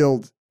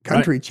Bakersfield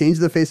country, changed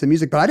the face of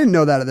music. But I didn't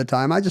know that at the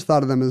time. I just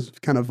thought of them as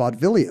kind of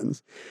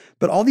vaudevillians.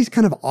 But all these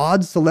kind of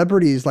odd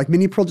celebrities, like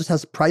Minnie Pearl just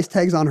has price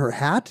tags on her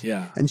hat.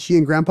 Yeah. And she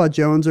and Grandpa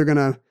Jones are going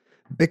to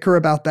bicker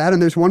about that. And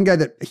there's one guy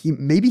that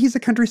maybe he's a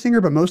country singer,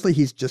 but mostly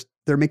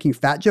they're making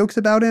fat jokes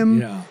about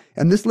him. Yeah.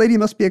 And this lady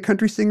must be a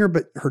country singer,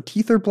 but her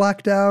teeth are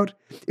blacked out.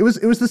 It was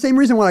the same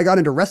reason why I got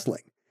into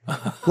wrestling.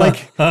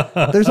 Like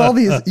there's all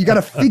these, you got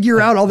to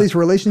figure out all these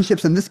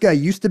relationships. And this guy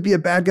used to be a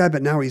bad guy,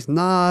 but now he's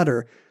not.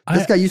 Or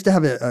this guy used to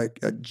have a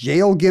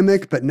jail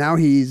gimmick, but now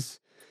he's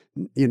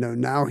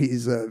now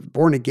he's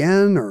born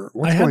again, or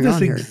what's going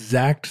on here?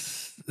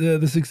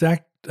 This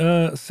exact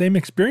same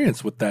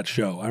experience with that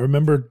show. I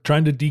remember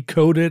trying to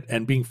decode it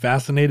and being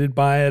fascinated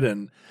by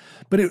it,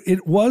 but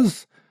it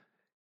was,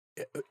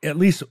 at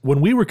least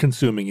when we were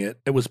consuming it,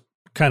 it was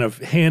kind of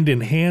hand in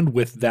hand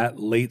with that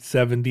late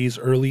 70s,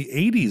 early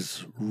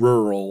 80s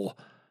rural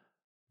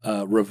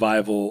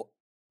revival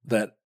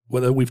that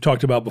we've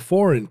talked about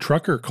before in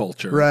trucker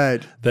culture.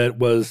 Right. That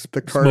was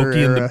the Carter Smokey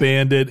era. and the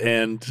Bandit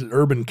and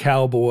Urban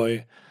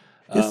Cowboy.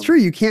 It's true.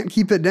 You can't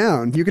keep it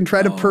down. You can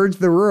try to purge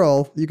the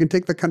rural. You can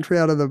take the country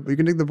you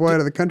can take the boy out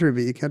of the country,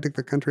 but you can't take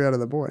the country out of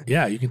the boy.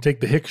 Yeah, you can take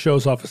the Hick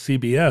shows off of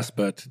CBS,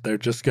 but they're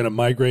just going to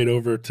migrate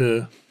over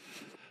to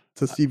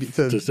To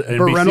NBC.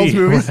 Burt Reynolds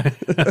movies.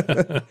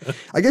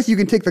 I guess you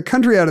can take the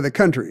country out of the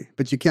country,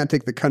 but you can't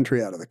take the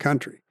country out of the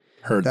country.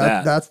 Heard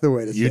that. That's the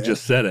way to say it. You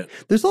just said it.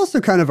 There's also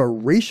kind of a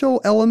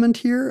racial element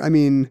here. I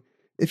mean,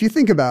 if you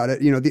think about it,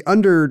 the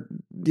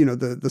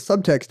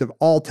subtext of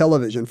all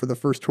television for the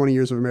first 20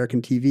 years of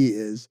American TV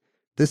is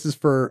this is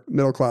for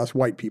middle-class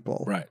white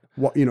people. Right.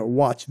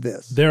 Watch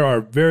this. There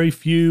are very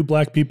few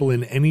black people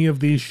in any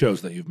of these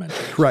shows that you've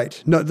mentioned.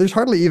 Right. No, there's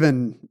hardly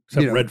even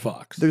Except Red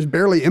Fox. There's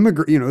barely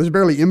there's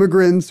barely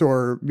immigrants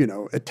or,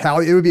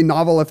 Italian. It would be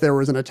novel if there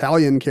was an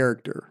Italian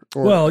character.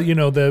 Well,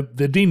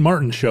 the Dean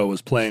Martin show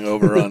was playing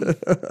over on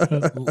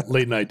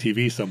late night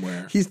TV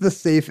somewhere. He's the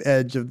safe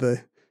edge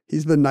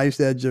he's the knife's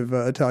edge of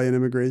Italian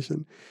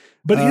immigration.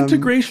 But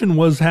integration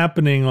was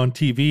happening on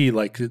TV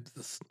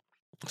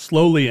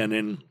slowly and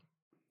in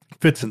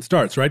fits and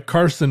starts, right?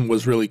 Carson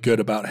was really good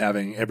about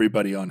having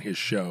everybody on his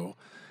show.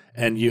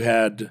 And you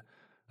had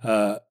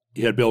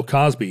Bill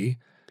Cosby.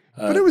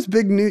 But it was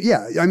big news.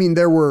 Yeah, I mean,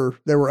 there were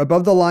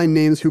above the line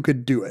names who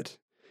could do it.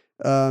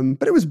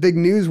 But it was big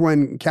news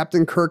when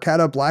Captain Kirk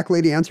had a black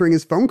lady answering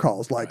his phone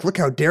calls. Like, look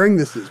how daring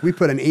this is. We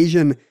put an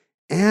Asian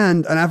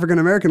and an African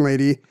American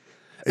lady.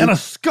 And a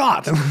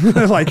Scot.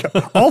 Like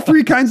all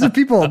three kinds of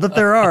people that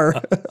there are.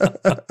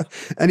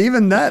 And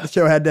even that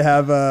show had to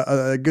have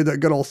a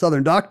good old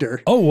Southern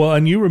doctor. Oh, well,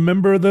 and you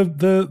remember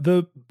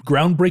the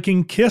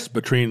groundbreaking kiss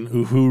between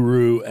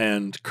Uhuru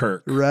and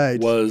Kirk. Right.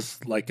 Was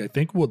I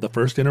think the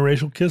first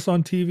interracial kiss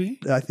on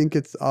TV? I think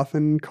it's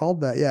often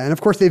called that, yeah. And of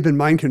course they've been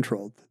mind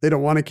controlled. They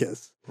don't want to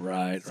kiss.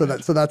 Right. So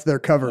that's their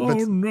cover. Oh,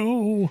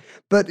 no.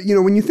 But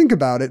when you think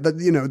about it,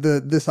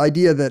 this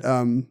idea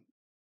that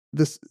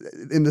this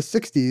in the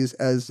 60s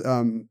as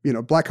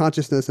black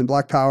consciousness and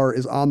black power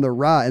is on the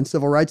rise, and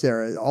civil rights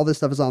era, all this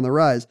stuff is on the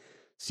rise.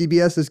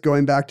 CBS is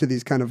going back to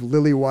these kind of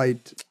lily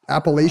white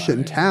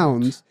Appalachian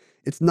towns.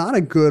 It's not a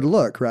good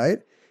look, right?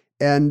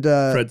 And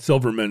Fred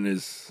Silverman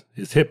is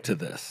hip to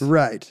this,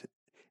 right?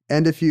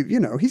 And if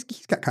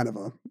he's got kind of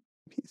a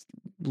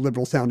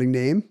liberal sounding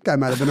name. Guy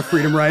might have been a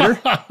freedom writer.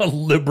 A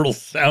liberal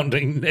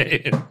sounding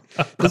name.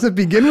 Does it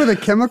begin with a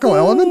chemical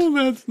element? Oh,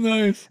 that's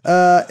nice.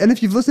 And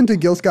if you've listened to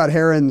Gil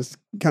Scott-Heron's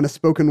kind of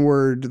spoken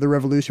word, "The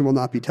Revolution Will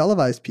Not Be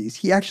Televised" piece,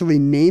 he actually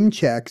name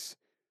checks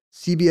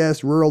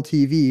CBS rural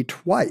TV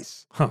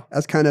twice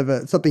as kind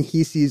of something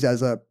he sees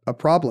as a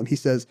problem. He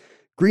says,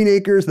 Green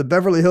Acres, the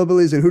Beverly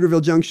Hillbillies, and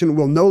Hooterville Junction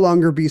will no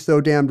longer be so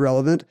damned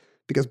relevant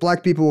because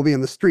black people will be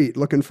in the street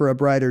looking for a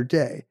brighter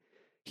day.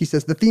 He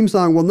says the theme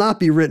song will not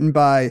be written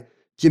by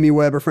Jimmy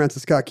Webb or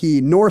Francis Scott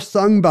Key, nor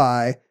sung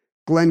by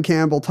Glenn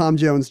Campbell, Tom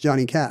Jones,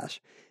 Johnny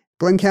Cash.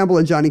 Glenn Campbell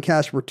and Johnny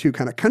Cash were two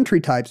kind of country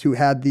types who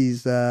had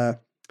these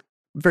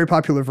very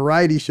popular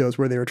variety shows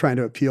where they were trying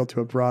to appeal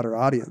to a broader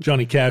audience.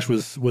 Johnny Cash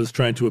was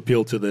trying to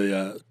appeal to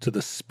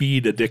the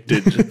speed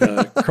addicted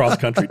cross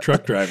country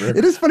truck driver.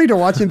 It is funny to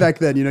watch him back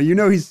then.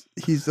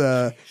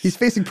 He's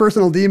facing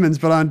personal demons,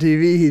 but on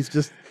TV he's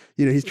just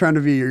he's trying to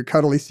be your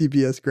cuddly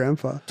CBS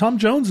grandpa. Tom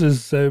Jones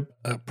is a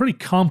pretty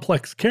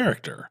complex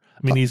character.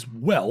 I mean, he's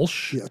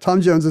Welsh. Yeah,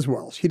 Tom Jones is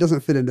Welsh. He doesn't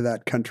fit into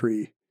that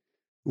country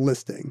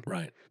listing.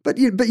 Right. But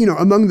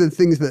among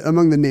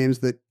the names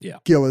that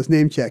Gil is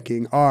name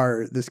checking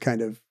are this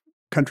kind of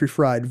country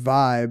fried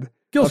vibe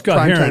Gil of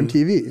primetime Scott-Heron,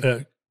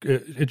 TV.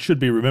 It should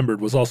be remembered,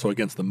 was also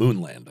against the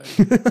moon landing.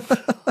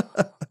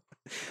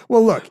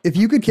 Well, look, if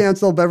you could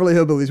cancel Beverly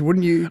Hillbillies,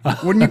 wouldn't you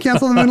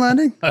cancel the moon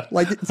landing?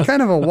 Like, it's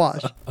kind of a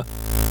wash.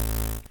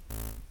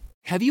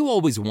 Have you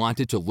always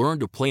wanted to learn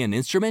to play an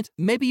instrument?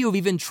 Maybe you've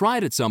even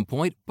tried at some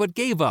point, but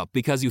gave up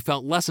because you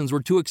felt lessons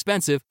were too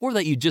expensive or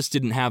that you just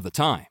didn't have the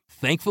time.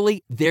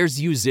 Thankfully, there's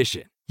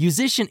Musician.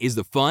 Musician is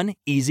the fun,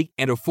 easy,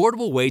 and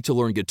affordable way to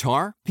learn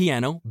guitar,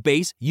 piano,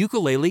 bass,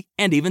 ukulele,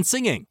 and even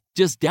singing.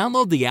 Just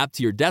download the app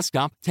to your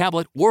desktop,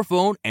 tablet, or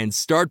phone and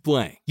start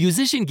playing.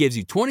 Musician gives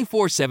you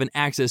 24/7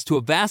 access to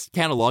a vast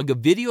catalog of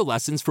video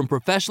lessons from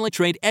professionally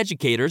trained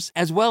educators,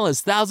 as well as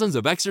thousands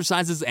of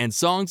exercises and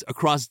songs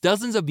across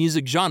dozens of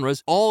music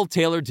genres, all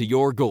tailored to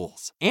your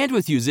goals. And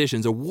with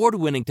Musician's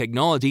award-winning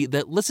technology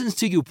that listens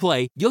to you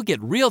play, you'll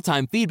get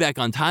real-time feedback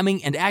on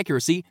timing and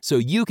accuracy so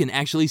you can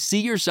actually see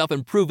yourself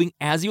improving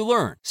as you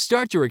learn.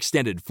 Start your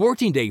extended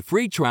 14-day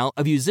free trial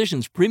of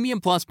Musician's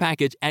Premium Plus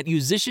package at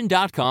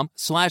musician.com/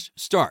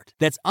 musician.musician.com/start.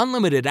 That's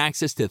unlimited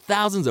access to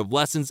thousands of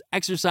lessons,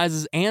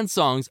 exercises, and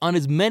songs on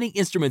as many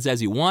instruments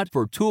as you want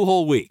for 2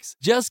 whole weeks.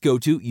 Just go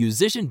to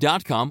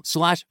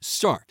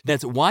musician.com/start.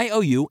 That's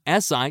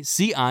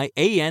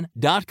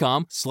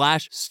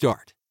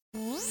YOUSICIAN.com/start.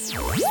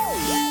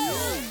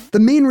 The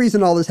main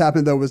reason all this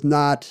happened, though, was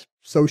not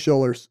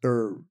social or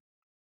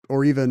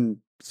even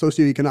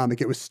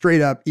socioeconomic. It was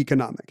straight up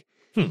economic.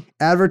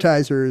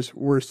 Advertisers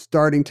were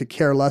starting to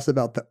care less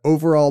about the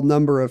overall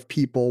number of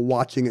people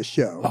watching a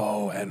show.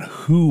 Oh, and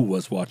who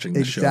was watching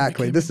the show?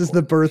 Exactly. This is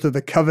the birth of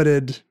the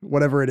coveted,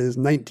 whatever it is,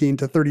 19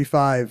 to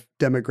 35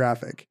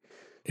 demographic.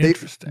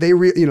 Interesting.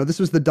 This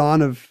was the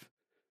dawn of,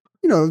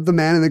 the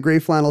man in the gray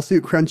flannel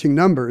suit crunching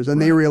numbers.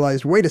 And they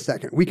realized, wait a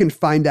second, we can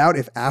find out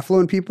if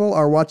affluent people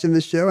are watching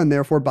this show and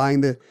therefore buying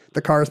the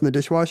cars and the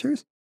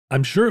dishwashers.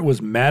 I'm sure it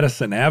was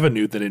Madison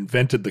Avenue that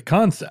invented the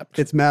concept.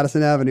 It's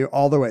Madison Avenue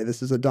all the way.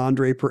 This is a Don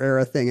Draper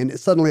era thing. And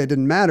suddenly it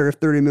didn't matter if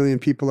 30 million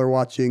people are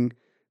watching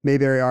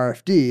Mayberry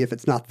RFD if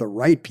it's not the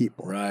right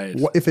people. Right.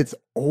 If it's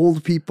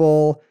old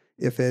people,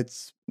 if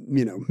it's,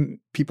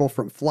 people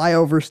from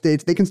flyover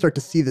states, they can start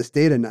to see this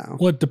data now.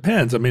 Well, it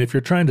depends. I mean, if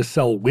you're trying to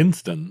sell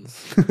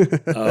Winstons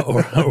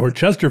or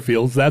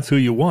Chesterfields, that's who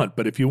you want.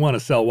 But if you want to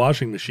sell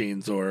washing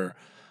machines or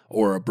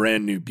a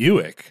brand new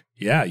Buick,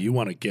 yeah, you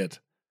want to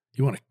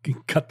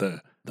cut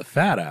the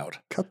fat out.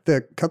 Cut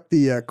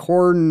the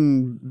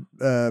corn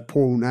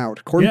pone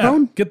out. Corn Yeah,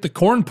 pone? get the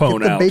corn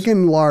pone out. Get the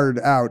bacon lard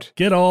out.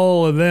 Get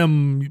all of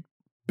them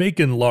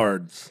bacon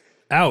lards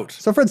out.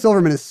 So Fred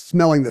Silverman is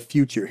smelling the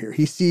future here.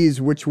 He sees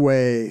which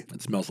way...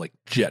 It smells like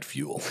jet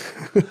fuel.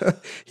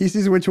 He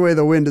sees which way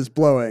the wind is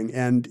blowing.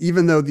 And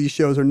even though these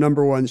shows are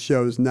number one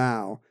shows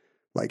now,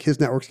 like his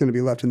network's going to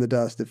be left in the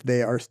dust if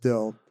they are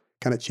still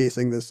kind of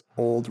chasing this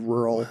old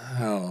rural...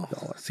 Oh,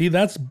 see,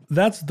 that's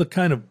the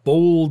kind of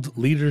bold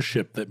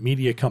leadership that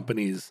media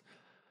companies...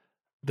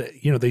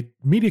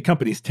 media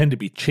companies tend to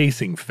be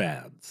chasing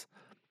fads.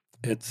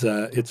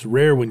 It's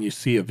rare when you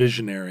see a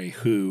visionary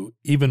who,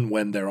 even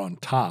when they're on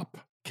top,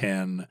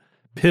 can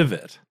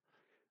pivot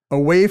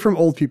away from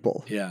old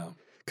people. Yeah.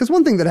 Because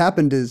one thing that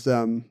happened is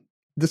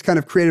this kind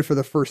of created for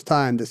the first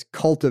time this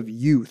cult of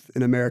youth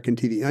in American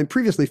TV. And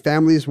previously,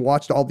 families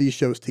watched all these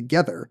shows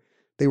together.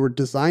 They were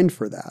designed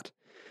for that.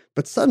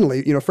 But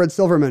suddenly, Fred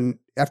Silverman,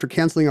 after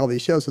canceling all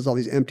these shows, has all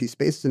these empty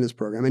spaces in his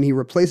program, and he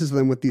replaces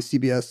them with these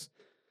CBS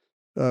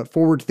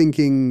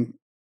forward-thinking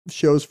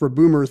shows for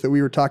boomers that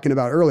we were talking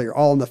about earlier,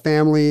 All in the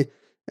Family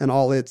and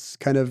all its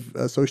kind of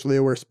socially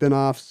aware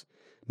spinoffs,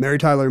 Mary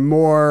Tyler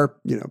Moore,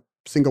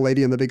 Single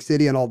Lady in the Big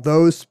City and all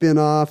those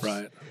spinoffs.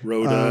 Right.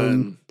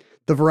 Rhoda.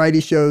 The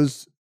variety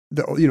shows,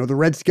 the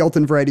Red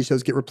Skelton variety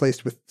shows get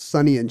replaced with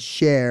Sonny and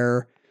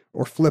Cher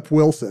or Flip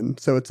Wilson.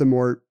 So it's a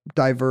more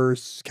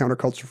diverse,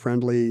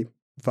 counterculture-friendly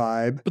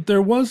vibe. But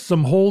there was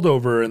some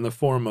holdover in the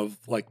form of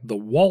like the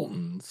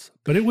Waltons,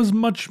 but it was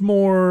much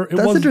more...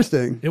 That's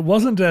interesting. It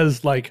wasn't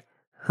as like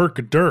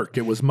herk-a-dirk.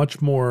 It was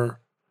much more...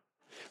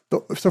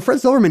 So Fred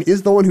Silverman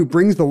is the one who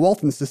brings the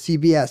Waltons to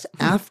CBS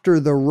after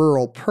the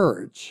rural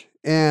purge.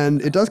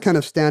 And it does kind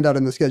of stand out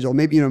in the schedule.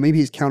 Maybe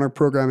he's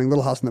counter-programming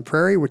Little House on the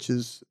Prairie, which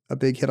is a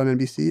big hit on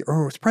NBC.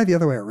 Or it's probably the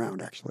other way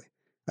around, actually.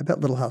 I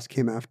bet Little House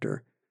came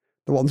after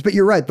the Waltons. But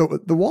you're right.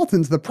 The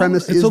Waltons, the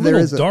premise is it's a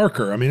little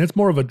darker. I mean, it's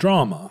more of a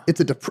drama. It's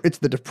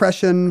the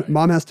Depression. Right.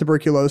 Mom has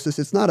tuberculosis.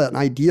 It's not an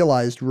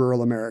idealized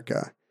rural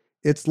America.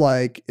 It's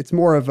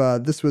more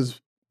of this was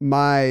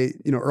my,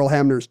 Earl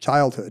Hamner's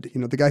childhood.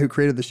 The guy who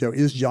created the show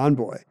is John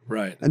Boy.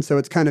 Right. And so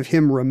it's kind of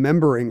him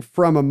remembering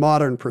from a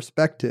modern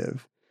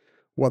perspective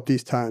what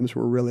these times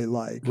were really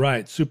like.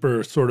 Right.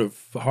 Super sort of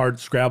hard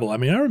scrabble. I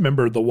mean, I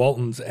remember the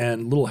Waltons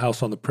and Little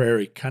House on the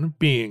Prairie kind of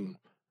being,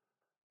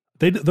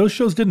 those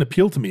shows didn't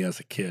appeal to me as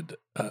a kid.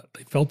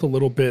 They felt a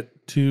little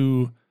bit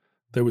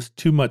there was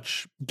too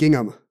much.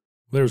 Gingham.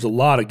 There was a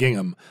lot of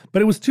gingham,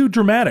 but it was too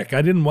dramatic.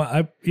 I didn't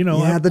want,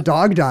 Yeah, the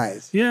dog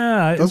dies.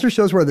 Yeah. Those are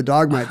shows where the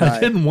dog might die. I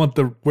didn't want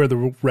where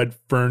the red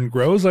fern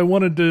grows. I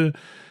wanted to,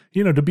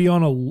 to be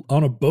on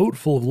a boat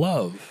full of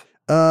love.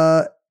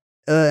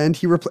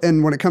 And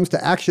and when it comes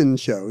to action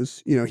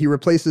shows, he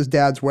replaces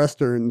Dad's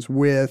Westerns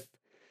with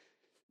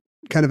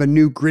kind of a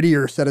new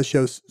grittier set of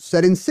shows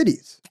set in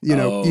cities.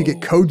 You get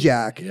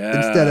Kojak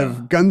instead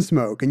of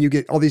Gunsmoke, and you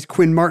get all these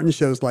Quinn Martin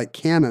shows like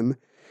Cannon.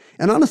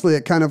 And honestly,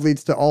 it kind of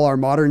leads to all our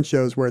modern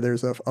shows where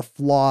there's a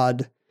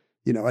flawed,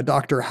 a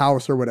Dr.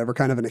 House or whatever,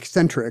 kind of an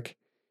eccentric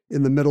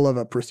in the middle of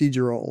a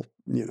procedural,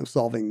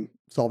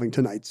 solving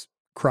tonight's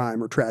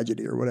crime or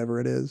tragedy or whatever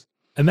it is.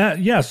 And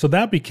so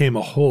that became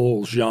a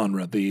whole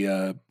genre,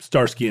 the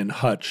Starsky and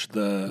Hutch,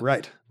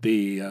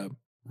 the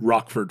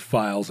Rockford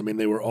Files. I mean,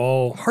 they were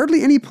all...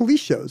 Hardly any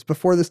police shows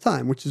before this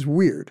time, which is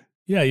weird.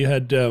 Yeah, you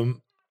had the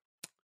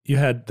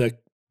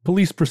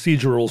police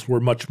procedurals were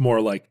much more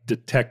like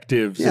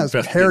detectives. Yeah,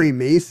 it's Perry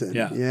Mason.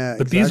 Yeah, but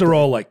exactly. These are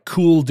all like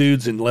cool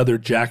dudes in leather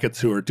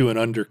jackets who are doing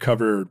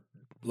undercover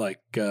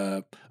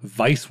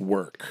vice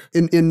work.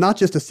 In not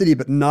just a city,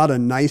 but not a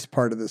nice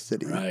part of the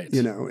city. Right.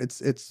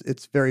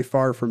 It's very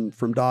far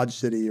from Dodge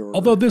City.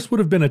 Although this would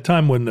have been a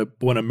time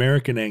when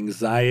American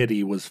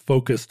anxiety was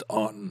focused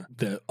on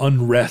the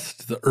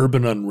unrest, the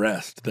urban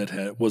unrest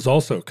that was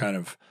also kind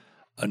of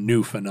a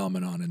new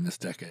phenomenon in this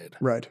decade.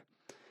 Right.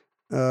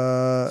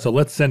 So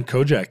let's send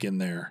Kojak in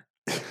there.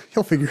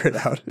 He'll figure it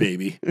out.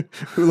 Baby.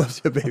 Who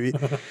loves you, baby?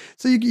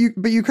 So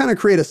you kind of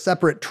create a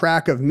separate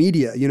track of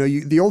media.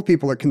 The old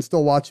people can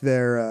still watch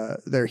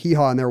their Hee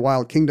Haw and their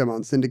Wild Kingdom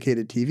on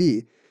syndicated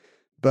TV,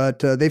 but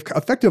they've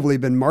effectively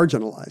been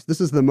marginalized.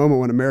 This is the moment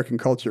when American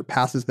culture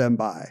passes them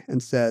by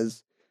and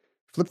says,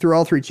 flip through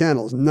all 3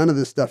 channels. None of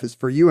this stuff is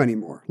for you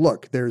anymore.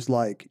 Look, there's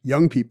like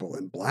young people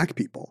and black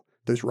people.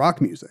 There's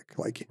rock music.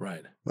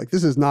 Right. Like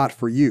this is not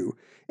for you.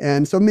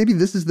 And so maybe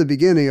this is the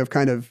beginning of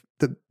kind of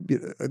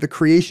the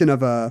creation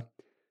of a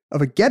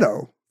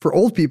ghetto for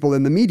old people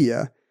in the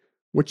media,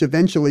 which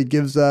eventually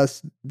gives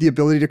us the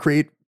ability to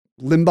create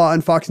Limbaugh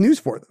and Fox News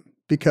for them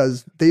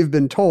because they've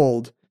been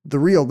told the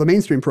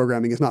mainstream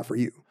programming is not for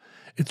you.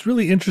 It's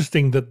really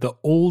interesting that the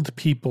old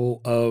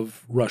people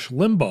of Rush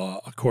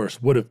Limbaugh, of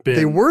course, would have been...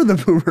 They were the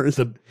boomers.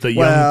 The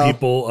young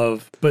people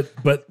of... But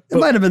it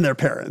might have been their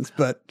parents,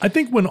 but... I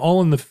think when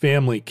All in the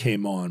Family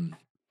came on,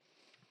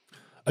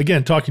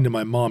 again, talking to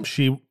my mom,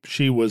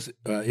 she was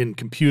in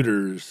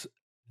computers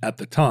at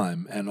the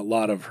time, and a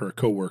lot of her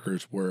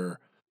coworkers were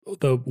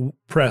the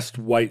pressed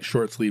white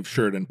short sleeve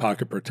shirt and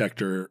pocket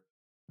protector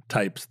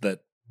types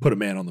that put a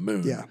man on the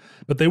moon. Yeah.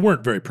 But they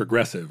weren't very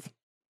progressive.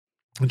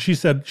 And she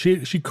said she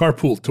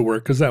carpooled to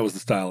work because that was the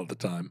style at the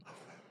time.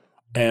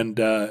 And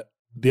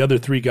the other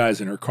 3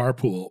 guys in her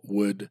carpool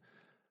would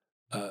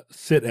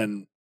sit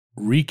and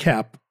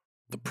recap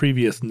the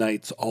previous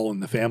night's All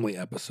in the Family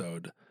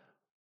episode,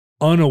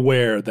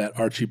 unaware that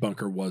Archie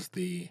Bunker was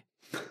the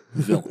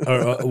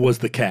villain, was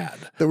the cad.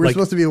 That we're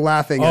supposed to be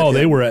laughing at. Oh,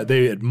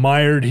 they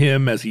admired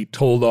him as he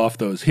told off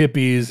those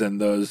hippies and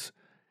those...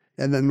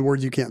 And then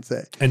words you can't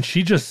say. And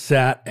she just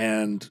sat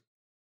and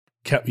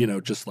kept,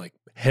 just like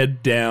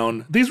head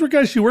down. These were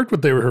guys she worked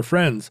with. They were her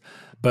friends.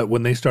 But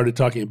when they started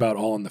talking about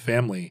All in the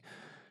Family,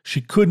 she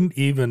couldn't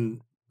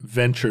even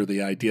venture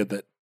the idea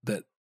that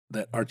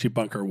Archie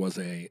Bunker was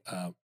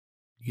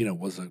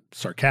was a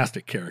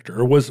sarcastic character,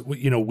 or was,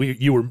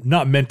 you were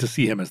not meant to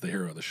see him as the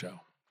hero of the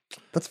show.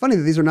 That's funny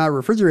that these are not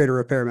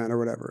refrigerator repairmen or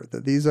whatever,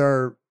 that these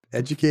are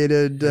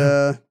educated,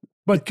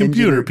 but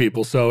computer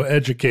people, so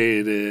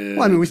educated.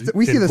 Well, I mean,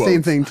 we see the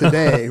same thing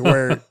today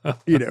where,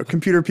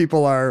 computer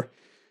people are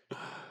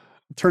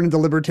turn into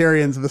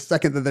libertarians the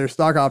second that their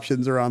stock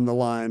options are on the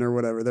line or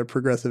whatever. Their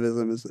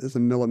progressivism is a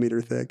millimeter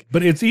thick.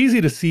 But it's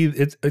easy to see.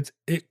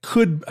 It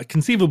could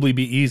conceivably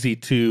be easy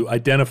to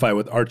identify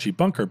with Archie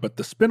Bunker, but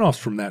the spinoffs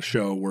from that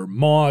show were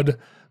Maude,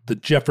 The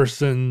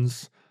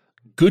Jeffersons,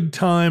 Good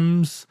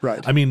Times.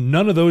 Right. I mean,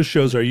 none of those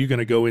shows are you going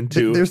to go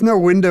into. There's no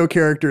window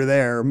character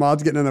there.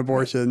 Maude's getting an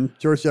abortion.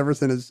 George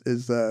Jefferson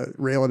is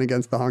railing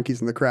against the honkies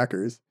and the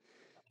crackers.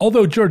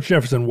 Although George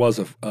Jefferson was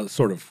a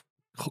sort of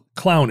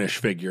clownish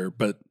figure,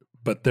 but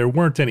there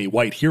weren't any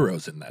white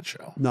heroes in that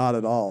show. Not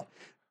at all.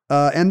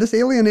 And this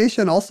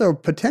alienation also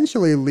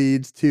potentially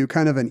leads to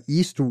kind of an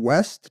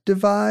East-West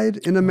divide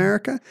in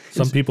America.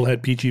 Some people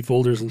had peachy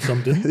folders and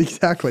some didn't.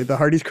 Exactly, the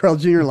Hardee's Carl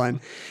Jr.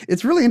 line.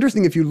 It's really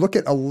interesting if you look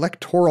at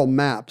electoral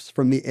maps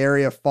from the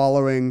area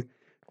following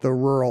the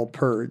rural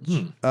purge.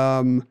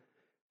 In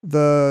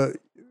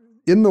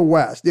the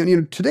West,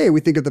 today we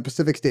think of the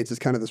Pacific states as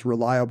kind of this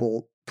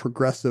reliable,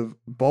 progressive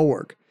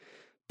bulwark.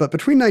 But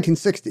between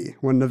 1960,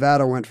 when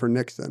Nevada went for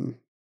Nixon,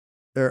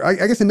 or I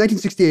guess in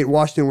 1968,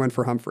 Washington went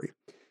for Humphrey.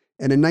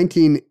 And in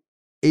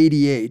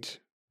 1988,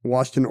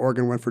 Washington and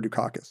Oregon went for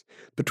Dukakis.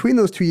 Between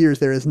those 2 years,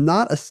 there is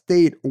not a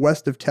state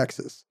west of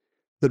Texas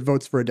that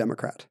votes for a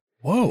Democrat.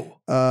 Whoa.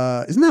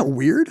 Isn't that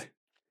weird?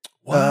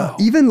 Wow.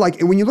 Even like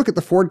when you look at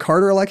the Ford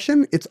Carter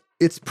election,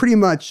 it's pretty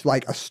much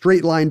like a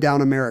straight line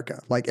down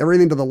America. Like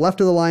everything to the left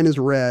of the line is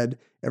red,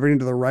 everything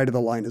to the right of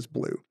the line is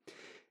blue.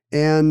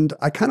 And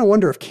I kind of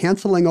wonder if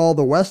canceling all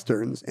the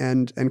Westerns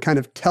and kind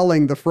of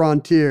telling the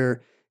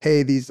frontier,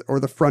 hey, or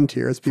the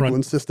frontier, as people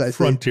insist I say.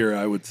 Frontier,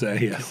 I would say,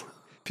 yes.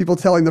 People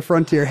telling the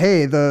frontier,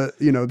 hey,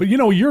 But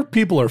your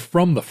people are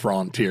from the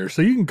frontier,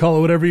 so you can call it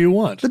whatever you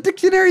want. The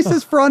dictionary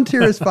says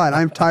frontier is fine.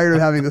 I'm tired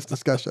of having this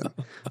discussion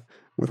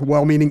with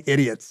well-meaning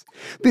idiots.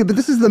 But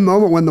this is the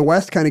moment when the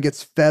West kind of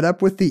gets fed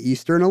up with the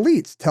Eastern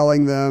elites,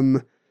 telling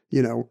them,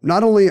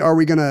 not only are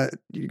we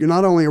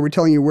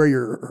telling you where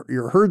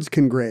your herds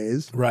can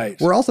graze, right?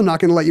 We're also not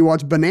going to let you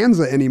watch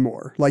Bonanza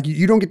anymore. Like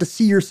you don't get to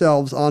see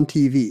yourselves on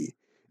TV.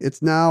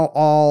 It's now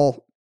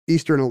all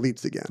Eastern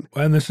elites again.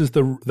 And this is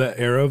the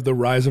era of the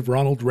rise of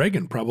Ronald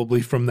Reagan,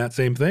 probably from that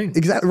same thing.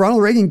 Exactly.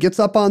 Ronald Reagan gets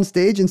up on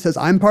stage and says,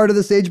 "I'm part of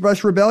the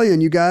Sagebrush Rebellion,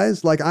 you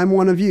guys. Like I'm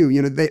one of you."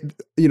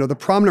 The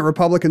prominent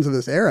Republicans of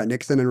this era,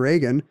 Nixon and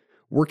Reagan,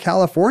 were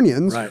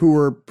Californians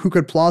who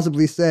could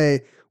plausibly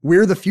say,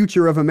 we're the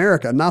future of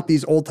America, not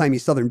these old-timey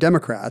Southern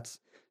Democrats.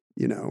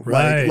 You know,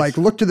 Right. like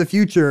look to the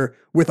future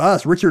with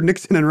us, Richard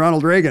Nixon and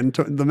Ronald Reagan,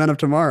 the men of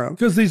tomorrow.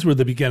 Because these were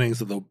the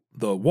beginnings of the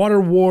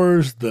water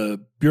wars, the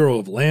Bureau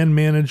of Land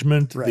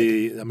Management.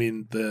 Right. I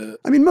mean,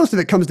 most of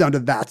it comes down to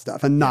that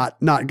stuff and not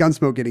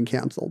Gunsmoke getting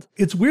canceled.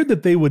 it's weird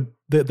that they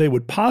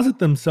would posit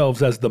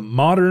themselves as the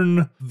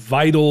modern,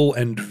 vital,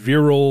 and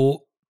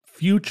virile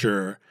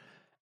future,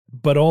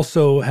 but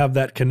also have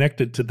that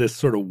connected to this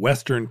sort of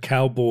Western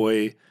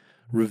cowboy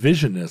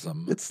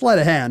revisionism. It's sleight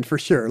of hand for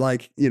sure.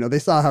 Like, they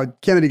saw how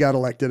Kennedy got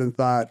elected and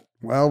thought,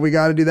 well, we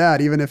got to do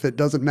that, even if it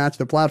doesn't match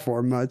the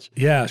platform much.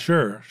 Yeah,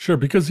 sure.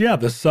 Because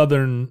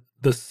the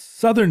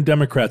Southern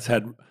Democrats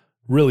had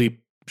really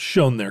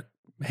shown their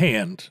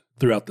hand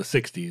throughout the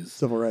 60s.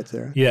 Civil rights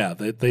era. Yeah,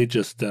 they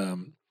just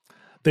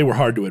they were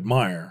hard to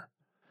admire,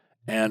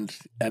 and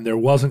there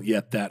wasn't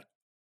yet that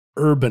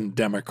urban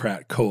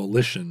Democrat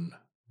coalition.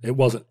 It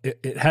wasn't.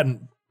 It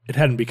hadn't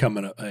become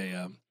a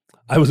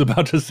I was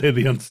about to say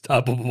the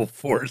unstoppable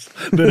force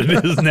that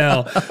it is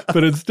now,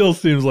 but it still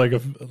seems like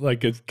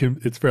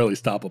it's fairly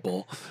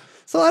stoppable.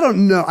 So I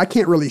don't know. I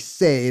can't really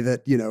say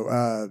that,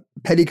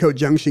 Petticoat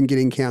Junction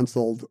getting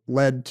canceled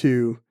led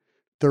to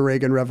the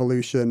Reagan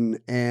Revolution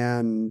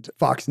and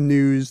Fox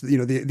News,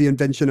 the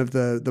invention of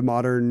the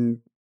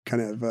modern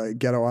kind of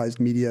ghettoized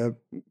media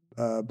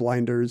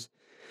blinders.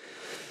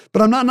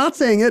 But I'm not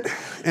saying it.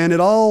 And it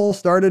all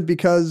started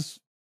because,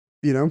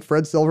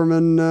 Fred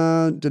Silverman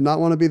did not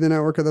want to be the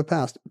network of the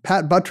past.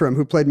 Pat Buttram,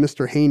 who played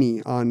Mr.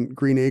 Haney on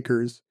Green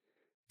Acres,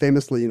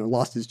 famously,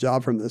 lost his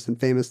job from this and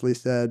famously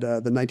said the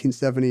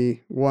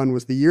 1971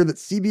 was the year that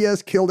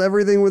CBS killed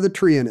everything with a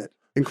tree in it,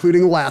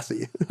 including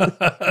Lassie.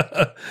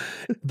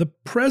 The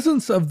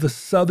presence of the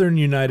Southern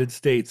United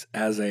States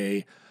as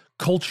a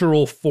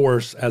cultural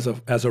force, as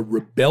a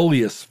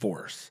rebellious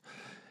force,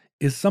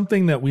 is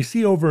something that we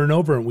see over and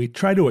over, and we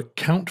try to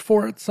account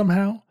for it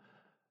somehow.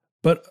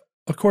 But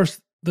of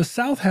course, the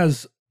South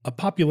has a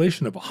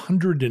population of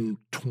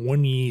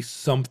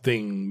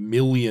 120-something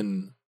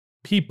million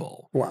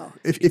people. Wow.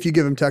 If you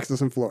give them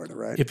Texas and Florida,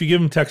 right? If you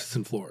give them Texas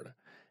and Florida.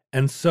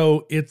 And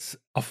so it's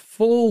a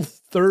full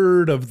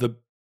third of the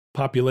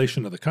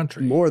population of the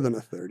country. More than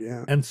a third,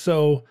 yeah. And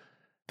so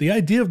the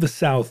idea of the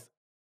South,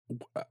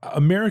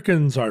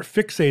 Americans are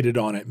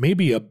fixated on it,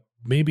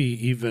 maybe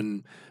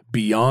even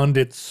beyond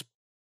its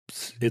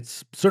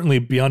certainly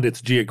beyond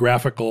its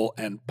geographical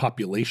and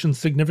population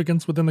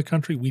significance within the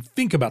country. We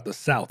think about the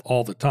South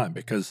all the time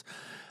because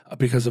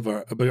of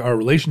our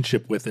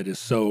relationship with it is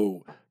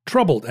so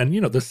troubled. And,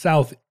 the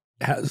South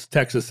has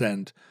Texas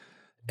and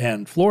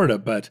Florida,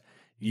 but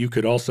you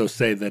could also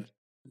say that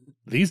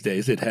these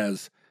days it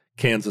has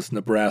Kansas,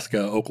 Nebraska,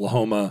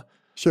 Oklahoma.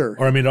 Sure.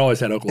 Or, it always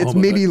had Oklahoma. It's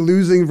maybe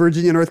losing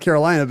Virginia, North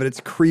Carolina, but it's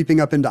creeping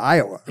up into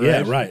Iowa, right?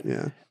 Yeah, right.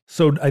 Yeah.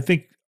 So I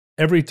think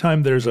every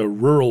time there's a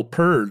rural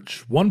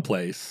purge one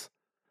place,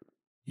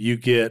 you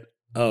get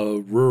a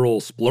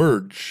rural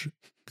splurge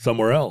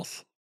somewhere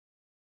else.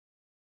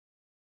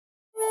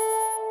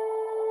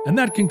 And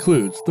that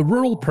concludes the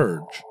Rural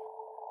Purge.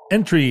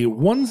 Entry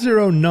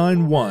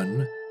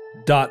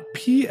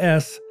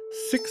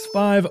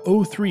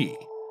 1091.PS6503,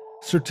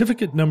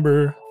 certificate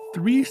number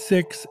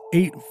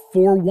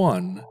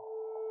 36841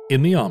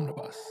 in the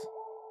omnibus.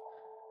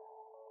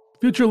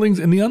 Futurelings,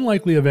 in the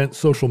unlikely event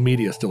social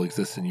media still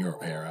exists in your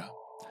era,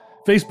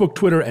 Facebook,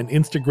 Twitter, and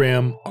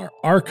Instagram are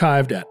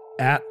archived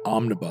at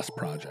Omnibus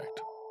Project.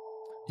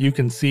 You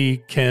can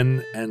see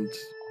Ken and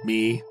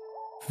me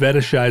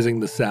fetishizing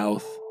the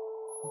South.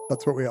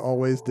 That's what we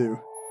always do.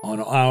 On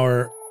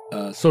our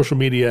social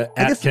media,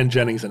 at Ken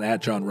Jennings and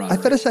at John I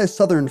Roderick. fetishize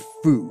Southern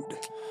food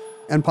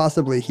and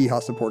possibly hee-haw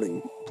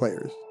supporting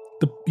players.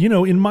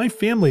 In my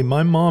family,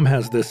 my mom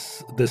has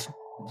this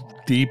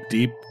deep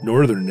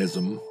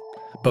northernism,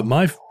 but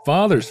my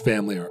father's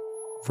family are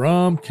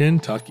from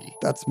Kentucky.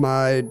 That's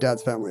my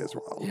dad's family as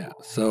well. Yeah,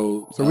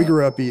 so we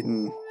grew up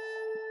eating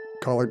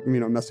collard,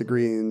 mess of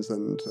greens,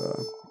 and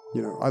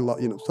I love,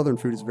 Southern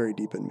food is very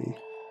deep in me.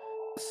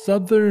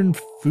 Southern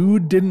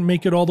food didn't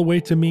make it all the way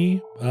to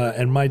me,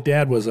 and my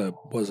dad was a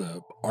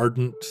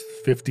ardent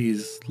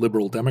 50s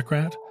liberal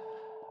Democrat,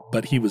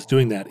 but he was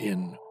doing that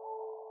in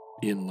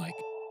like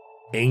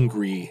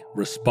angry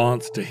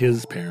response to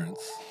his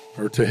parents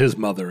or to his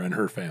mother and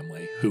her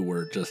family, who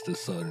were just as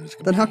Southern as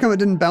could Then be. how come it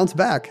didn't bounce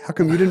back? How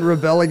come you didn't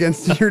rebel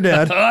against your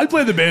dad? I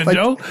play the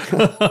banjo.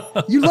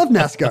 You love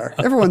NASCAR.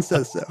 Everyone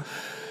says so.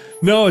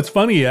 No, it's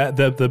funny.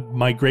 The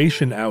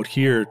migration out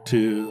here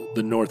to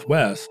the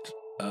Northwest,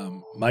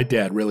 my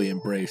dad really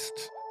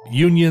embraced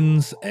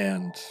unions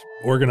and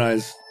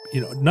organized,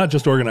 not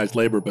just organized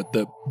labor, but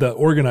the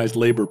organized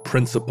labor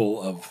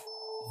principle of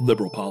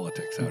liberal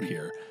politics out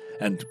here.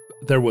 And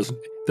there was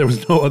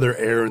no other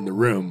air in the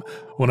room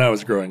when I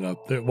was growing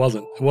up. It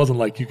wasn't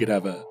like you could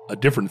have a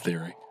different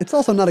theory. It's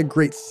also not a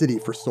great city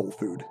for soul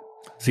food.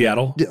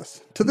 Seattle?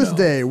 Yes. To this No.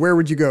 day, where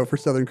would you go for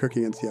Southern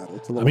cooking in Seattle?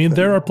 It's a little there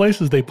thin. are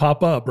places they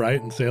pop up,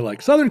 right, and say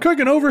like Southern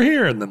cooking over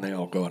here, and then they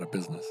all go out of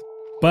business.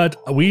 But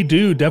we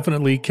do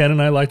definitely, Ken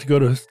and I like to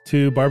go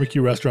to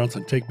barbecue restaurants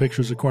and take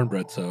pictures of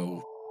cornbread.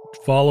 So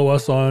follow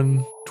us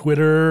on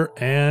Twitter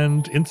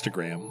and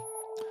Instagram.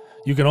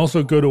 You can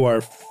also go to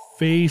our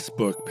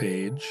Facebook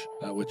page,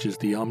 which is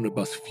the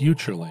Omnibus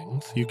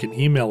Futurelings. You can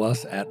email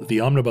us at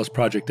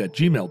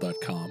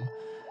theomnibusproject@gmail.com,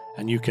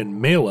 and you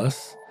can mail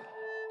us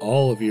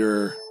all of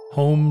your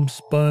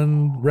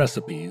homespun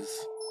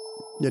recipes.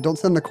 Yeah, don't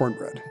send the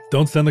cornbread.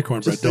 Don't send the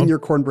cornbread. Just send your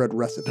cornbread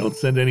recipe. Don't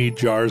send any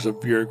jars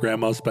of your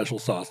grandma's special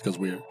sauce because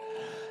we're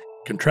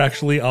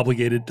contractually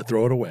obligated to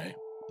throw it away.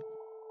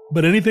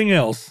 But anything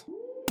else,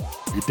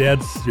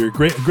 your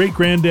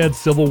great-granddad's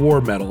Civil War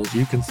medals,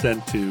 you can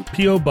send to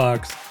P.O.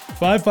 Box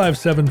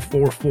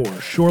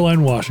 55744,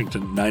 Shoreline,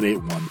 Washington,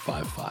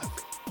 98155.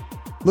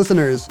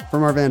 Listeners,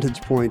 from our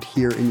vantage point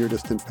here in your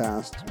distant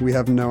past, we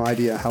have no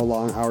idea how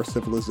long our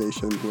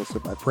civilization will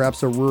survive.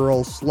 Perhaps a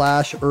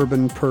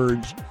rural/urban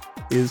purge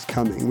is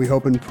coming. We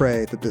hope and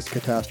pray that this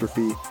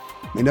catastrophe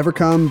may never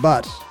come,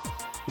 but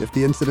if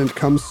the incident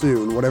comes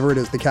soon, whatever it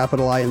is, the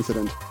capital I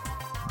incident,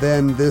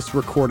 then this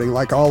recording,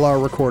 like all our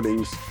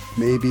recordings,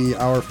 may be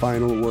our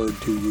final word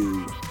to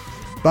you.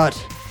 But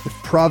if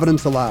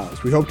Providence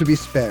allows, we hope to be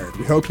spared.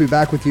 We hope to be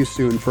back with you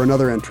soon for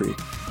another entry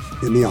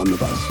in the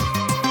Omnibus.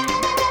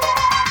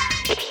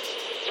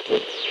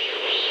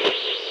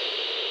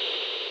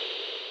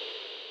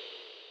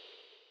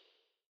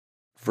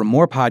 For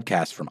more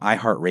podcasts from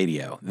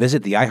iHeartRadio,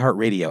 visit the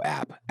iHeartRadio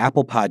app,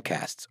 Apple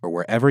Podcasts, or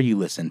wherever you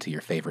listen to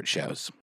your favorite shows.